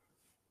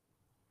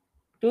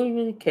 Do we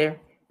really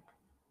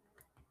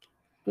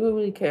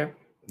care?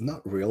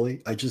 Not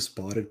really. I just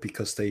bought it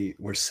because they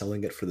were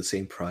selling it for the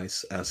same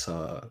price as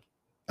a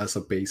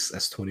base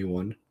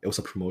S21. It was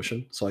a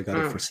promotion, so I got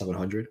it for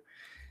 $700.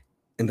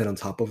 And then on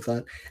top of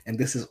that, and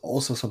this is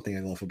also something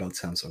I love about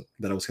Samsung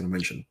that I was going to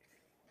mention.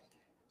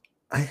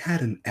 I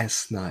had an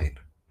S9.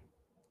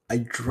 I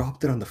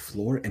dropped it on the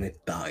floor and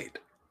it died.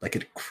 Like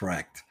it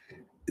cracked.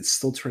 It's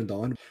still turned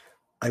on.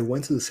 I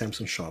went to the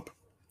Samsung shop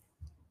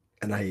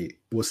and I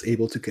was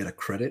able to get a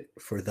credit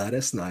for that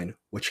S9,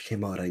 which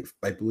came out, I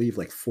believe,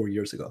 like 4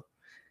 years ago,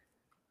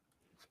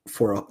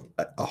 for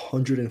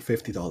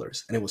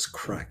 $150, and it was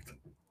cracked.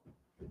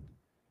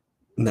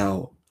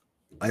 Now,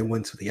 I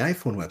went to the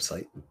iPhone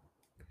website,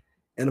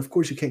 and of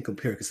course you can't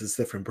compare because it's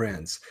different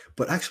brands.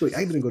 But actually,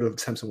 I didn't go to the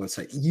Samsung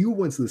website. You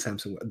went to the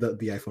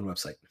iPhone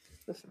website,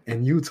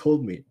 and you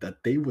told me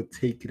that they would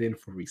take it in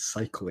for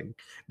recycling.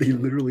 They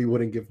literally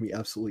wouldn't give me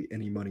absolutely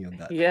any money on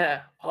that.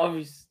 Yeah,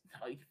 obviously.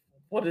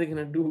 What are they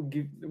gonna do?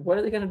 What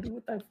are they gonna do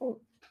with that phone?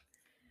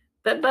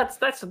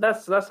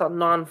 That's a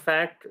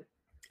non-factor.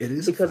 It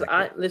is because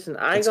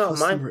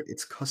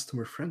it's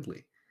customer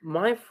friendly.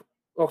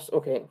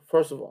 Okay,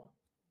 first of all,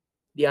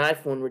 the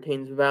iPhone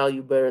retains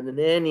value better than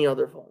any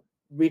other phone.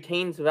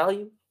 Retains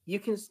value. I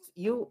can't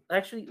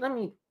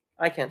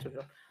switch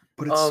up.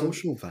 But it's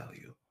social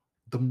value.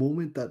 The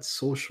moment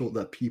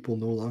that people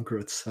no longer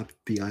accept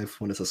the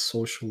iPhone as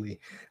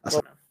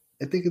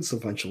I think it's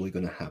eventually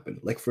going to happen.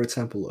 Like, for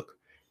example, look,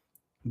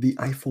 the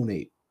iPhone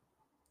 8.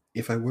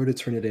 If I were to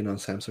turn it in on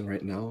Samsung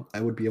right now, I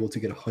would be able to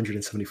get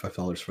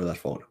 $175 for that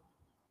phone.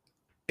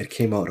 It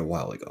came out a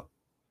while ago.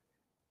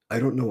 I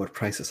don't know what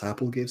prices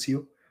Apple gives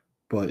you,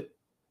 but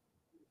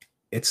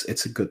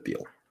it's a good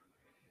deal.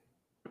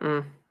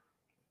 Mm.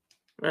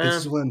 This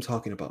is Eh, what I'm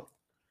talking about.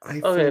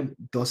 okay, iPhone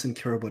doesn't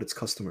care about its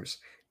customers.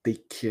 They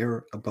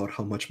care about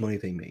how much money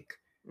they make.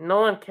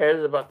 no one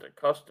cares about their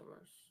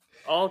customers.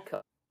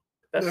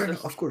 That's No, no,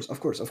 just of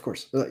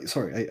course.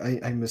 Sorry,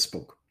 I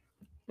misspoke.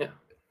 yeah.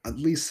 At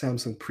least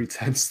Samsung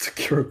pretends to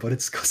care about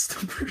its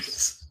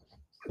customers.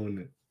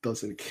 iPhone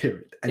doesn't care,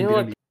 You and know they don't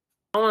what? need.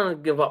 I want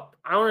to give up.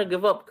 I want to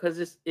give up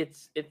because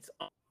it's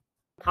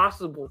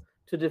impossible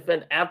to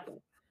defend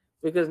Apple.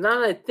 Because now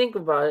that I think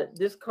about it,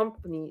 this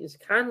company is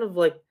kind of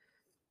like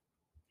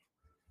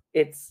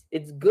it's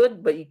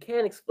good, but you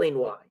can't explain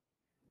why.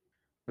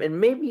 And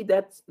maybe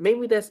that's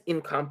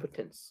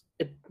incompetence.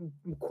 It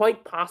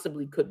quite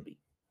possibly could be.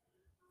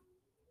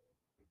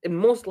 It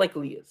most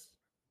likely is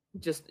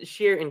just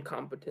sheer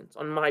incompetence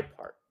on my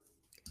part.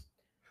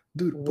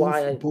 Dude,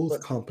 Why? both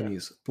But yeah.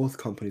 companies both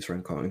companies are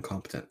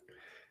incompetent.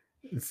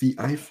 The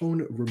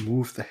iPhone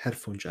removed the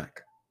headphone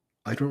jack.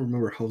 I don't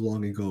remember how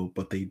long ago,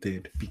 but they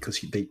did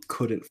because they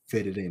couldn't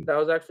fit it in. That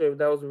was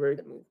a very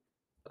good move.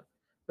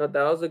 No,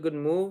 that was a good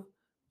move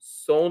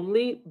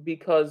solely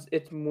because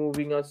it's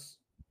moving us.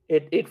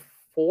 It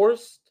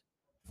forced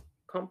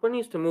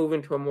companies to move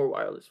into a more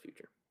wireless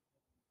future.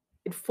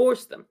 It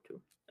forced them to,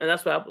 and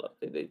that's what Apple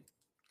does. They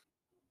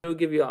do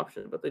give you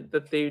options, but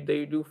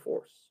they do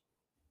force.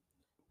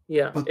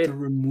 Yeah, But they're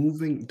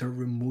removing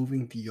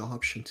the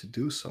option to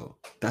do so.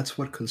 That's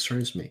what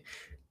concerns me.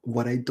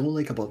 What I don't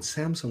like about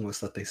Samsung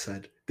was that they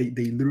said they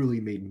literally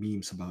made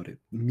memes about it.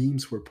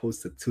 Memes were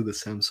posted to the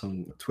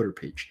Samsung Twitter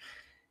page.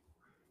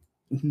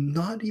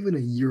 Not even a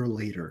year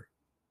later,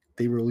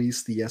 they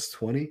released the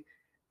S20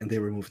 and they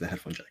removed the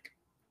headphone jack.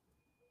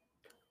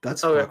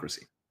 That's okay.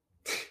 hypocrisy.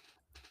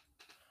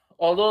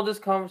 Although this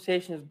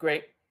conversation is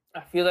great,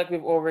 I feel like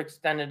we've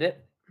overextended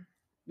it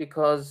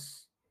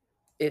because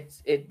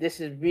this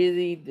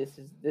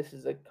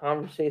is a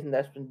conversation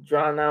that's been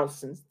drawn out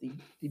since the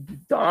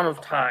dawn of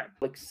time.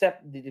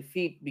 Accept the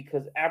defeat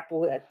because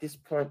Apple at this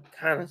point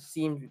kind of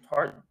seems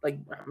retarded. Like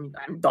I mean,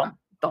 I'm dumb.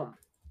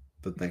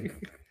 The thing.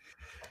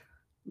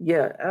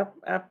 Yeah,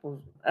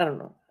 Apple's. I don't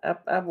know.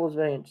 Apple's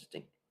very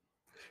interesting.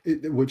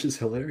 Which is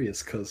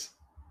hilarious because,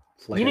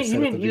 like You I need you said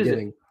at need the to use it.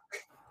 beginning,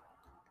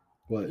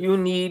 what? You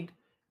need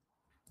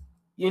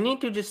you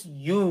need to just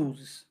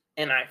use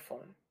an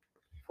iPhone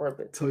for a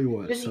bit. Tell you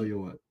what, Just tell you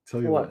what,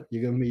 tell you what. what?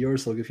 You give me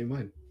yours, I'll give you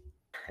mine.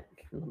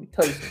 Let me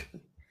tell you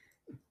something.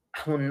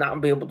 I will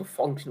not be able to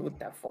function with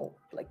that phone.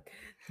 Like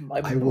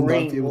my I will not be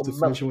brain able will to melt.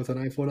 function with an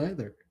iPhone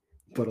either,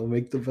 but I'll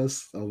make the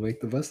best. I'll make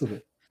the best of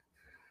it.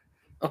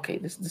 Okay,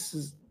 this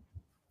is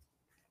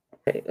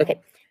okay.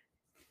 Okay,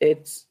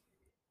 it's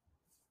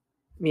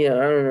yeah.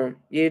 I don't know.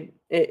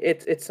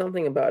 It's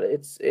something about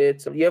it.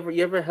 It's you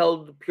ever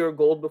held pure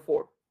gold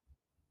before?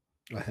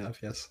 I have,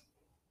 yes.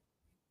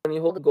 When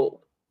you hold the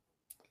gold,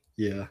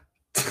 Yeah.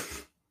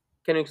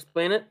 can you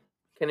explain it?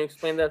 Can you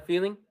explain that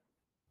feeling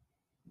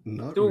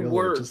Not through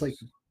really, just like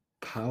words?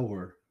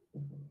 power,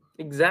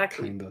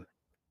 Exactly. kinda.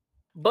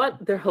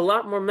 But there are a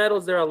lot more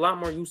metals. They're a lot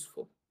more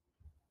useful.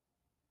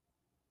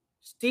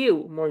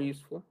 Steel more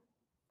useful.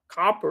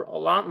 Copper a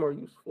lot more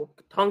useful.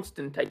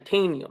 Tungsten,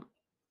 titanium.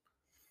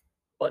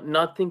 But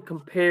nothing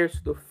compares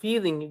to the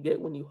feeling you get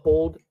when you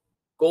hold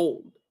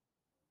gold.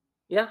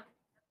 Yeah.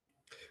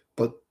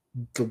 But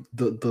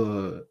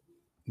the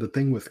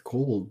thing with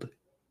gold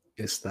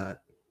is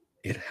that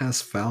it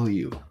has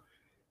value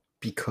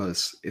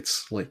because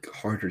it's like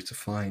harder to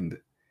find.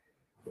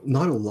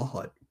 Not a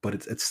lot, but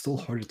it's still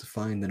harder to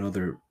find than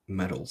other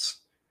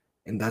metals.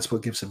 And that's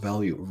what gives it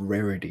value,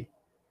 rarity.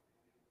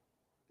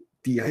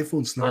 The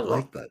iPhone's not Well,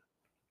 like that.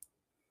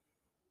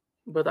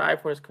 but the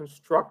iPhone is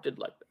constructed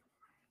like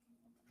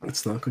that.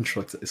 It's not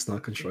constructed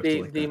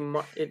They like they that.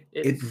 mu-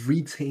 It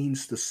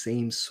retains the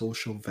same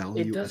social it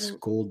value as doesn't.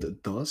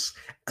 gold does.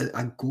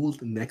 A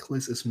gold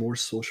necklace is more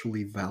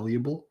socially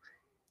valuable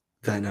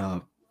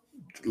than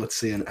let's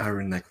say an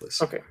iron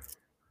necklace. Okay.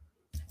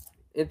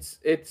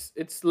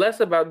 It's less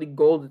about the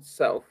gold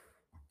itself.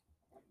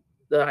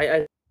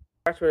 I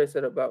that's what I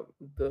said about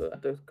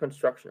the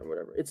construction or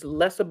whatever. It's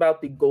less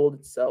about the gold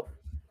itself,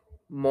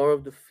 more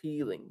of the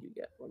feeling you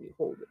get when you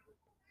hold it.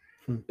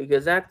 Hmm.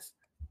 Because that's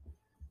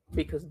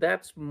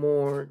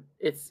more.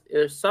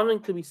 There's something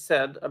to be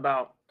said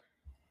about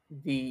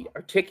the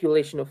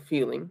articulation of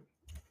feeling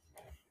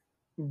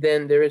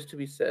than there is to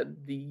be said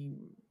the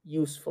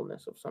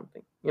usefulness of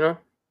something.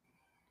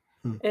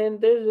 Hmm. And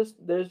there's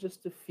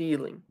just a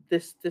feeling.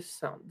 This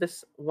sound.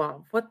 This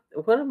wow.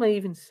 What am I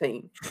even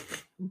saying?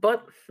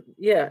 But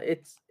yeah,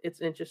 it's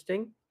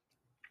interesting.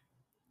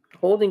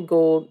 Holding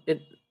gold.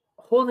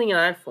 Holding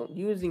an iPhone,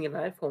 using an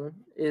iPhone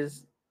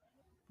is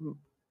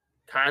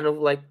kind of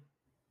like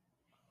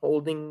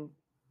holding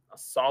a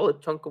solid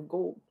chunk of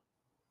gold.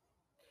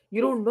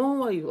 You don't know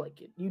why you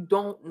like it. You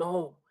don't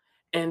know.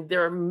 And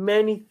there are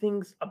many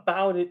things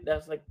about it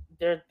that's like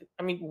there.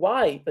 I mean,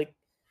 why? Like,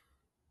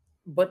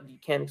 but you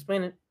can't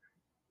explain it.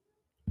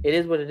 It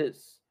is what it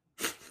is.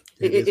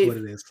 It is what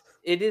If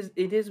it is.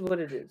 it is what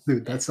it is.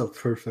 Dude, that's a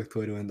perfect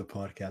way to end the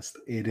podcast.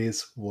 It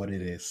is what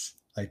it is.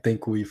 I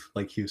think we've,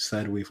 like you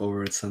said, we've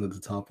overextended the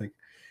topic.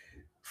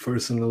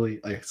 Personally,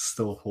 I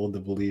still hold the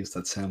beliefs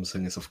that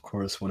Samsung is, of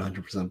course,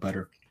 100%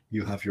 better.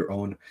 You have your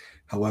own.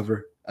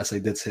 However, as I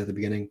did say at the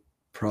beginning,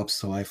 props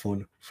to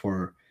iPhone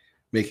for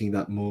making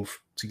that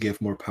move to give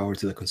more power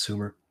to the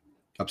consumer.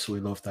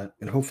 Absolutely love that.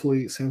 And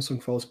hopefully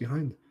Samsung falls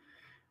behind.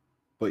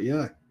 But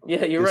yeah,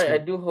 Yeah, you're this right. I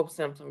one. do hope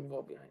Samsung will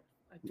fall behind.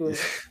 I do.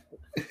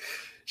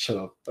 Shut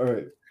up. All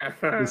right.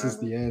 This is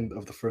Hope. the end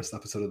of the first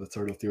episode of the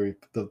Turtle Theory,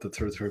 the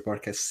Turtle Theory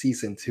podcast,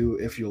 season 2.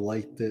 If you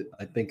liked it,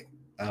 I think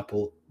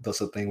Apple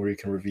does a thing where you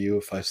can review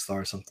a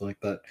 5-star, something like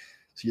that.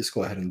 So just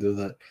go ahead and do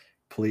that,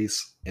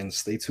 please, and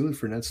stay tuned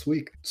for next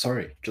week.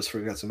 Sorry, just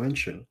forgot to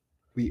mention,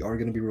 we are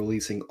going to be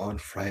releasing on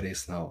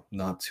Fridays now,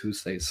 not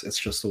Tuesdays. It's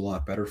just a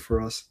lot better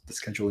for us. The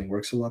scheduling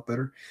works a lot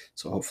better,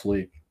 so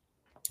hopefully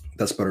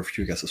that's better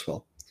for you guys as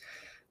well.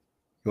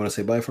 You want to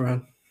say bye,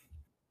 Farhan?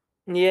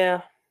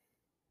 Yeah.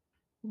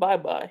 Bye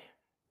bye.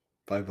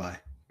 Bye bye.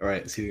 All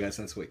right, see you guys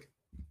next week.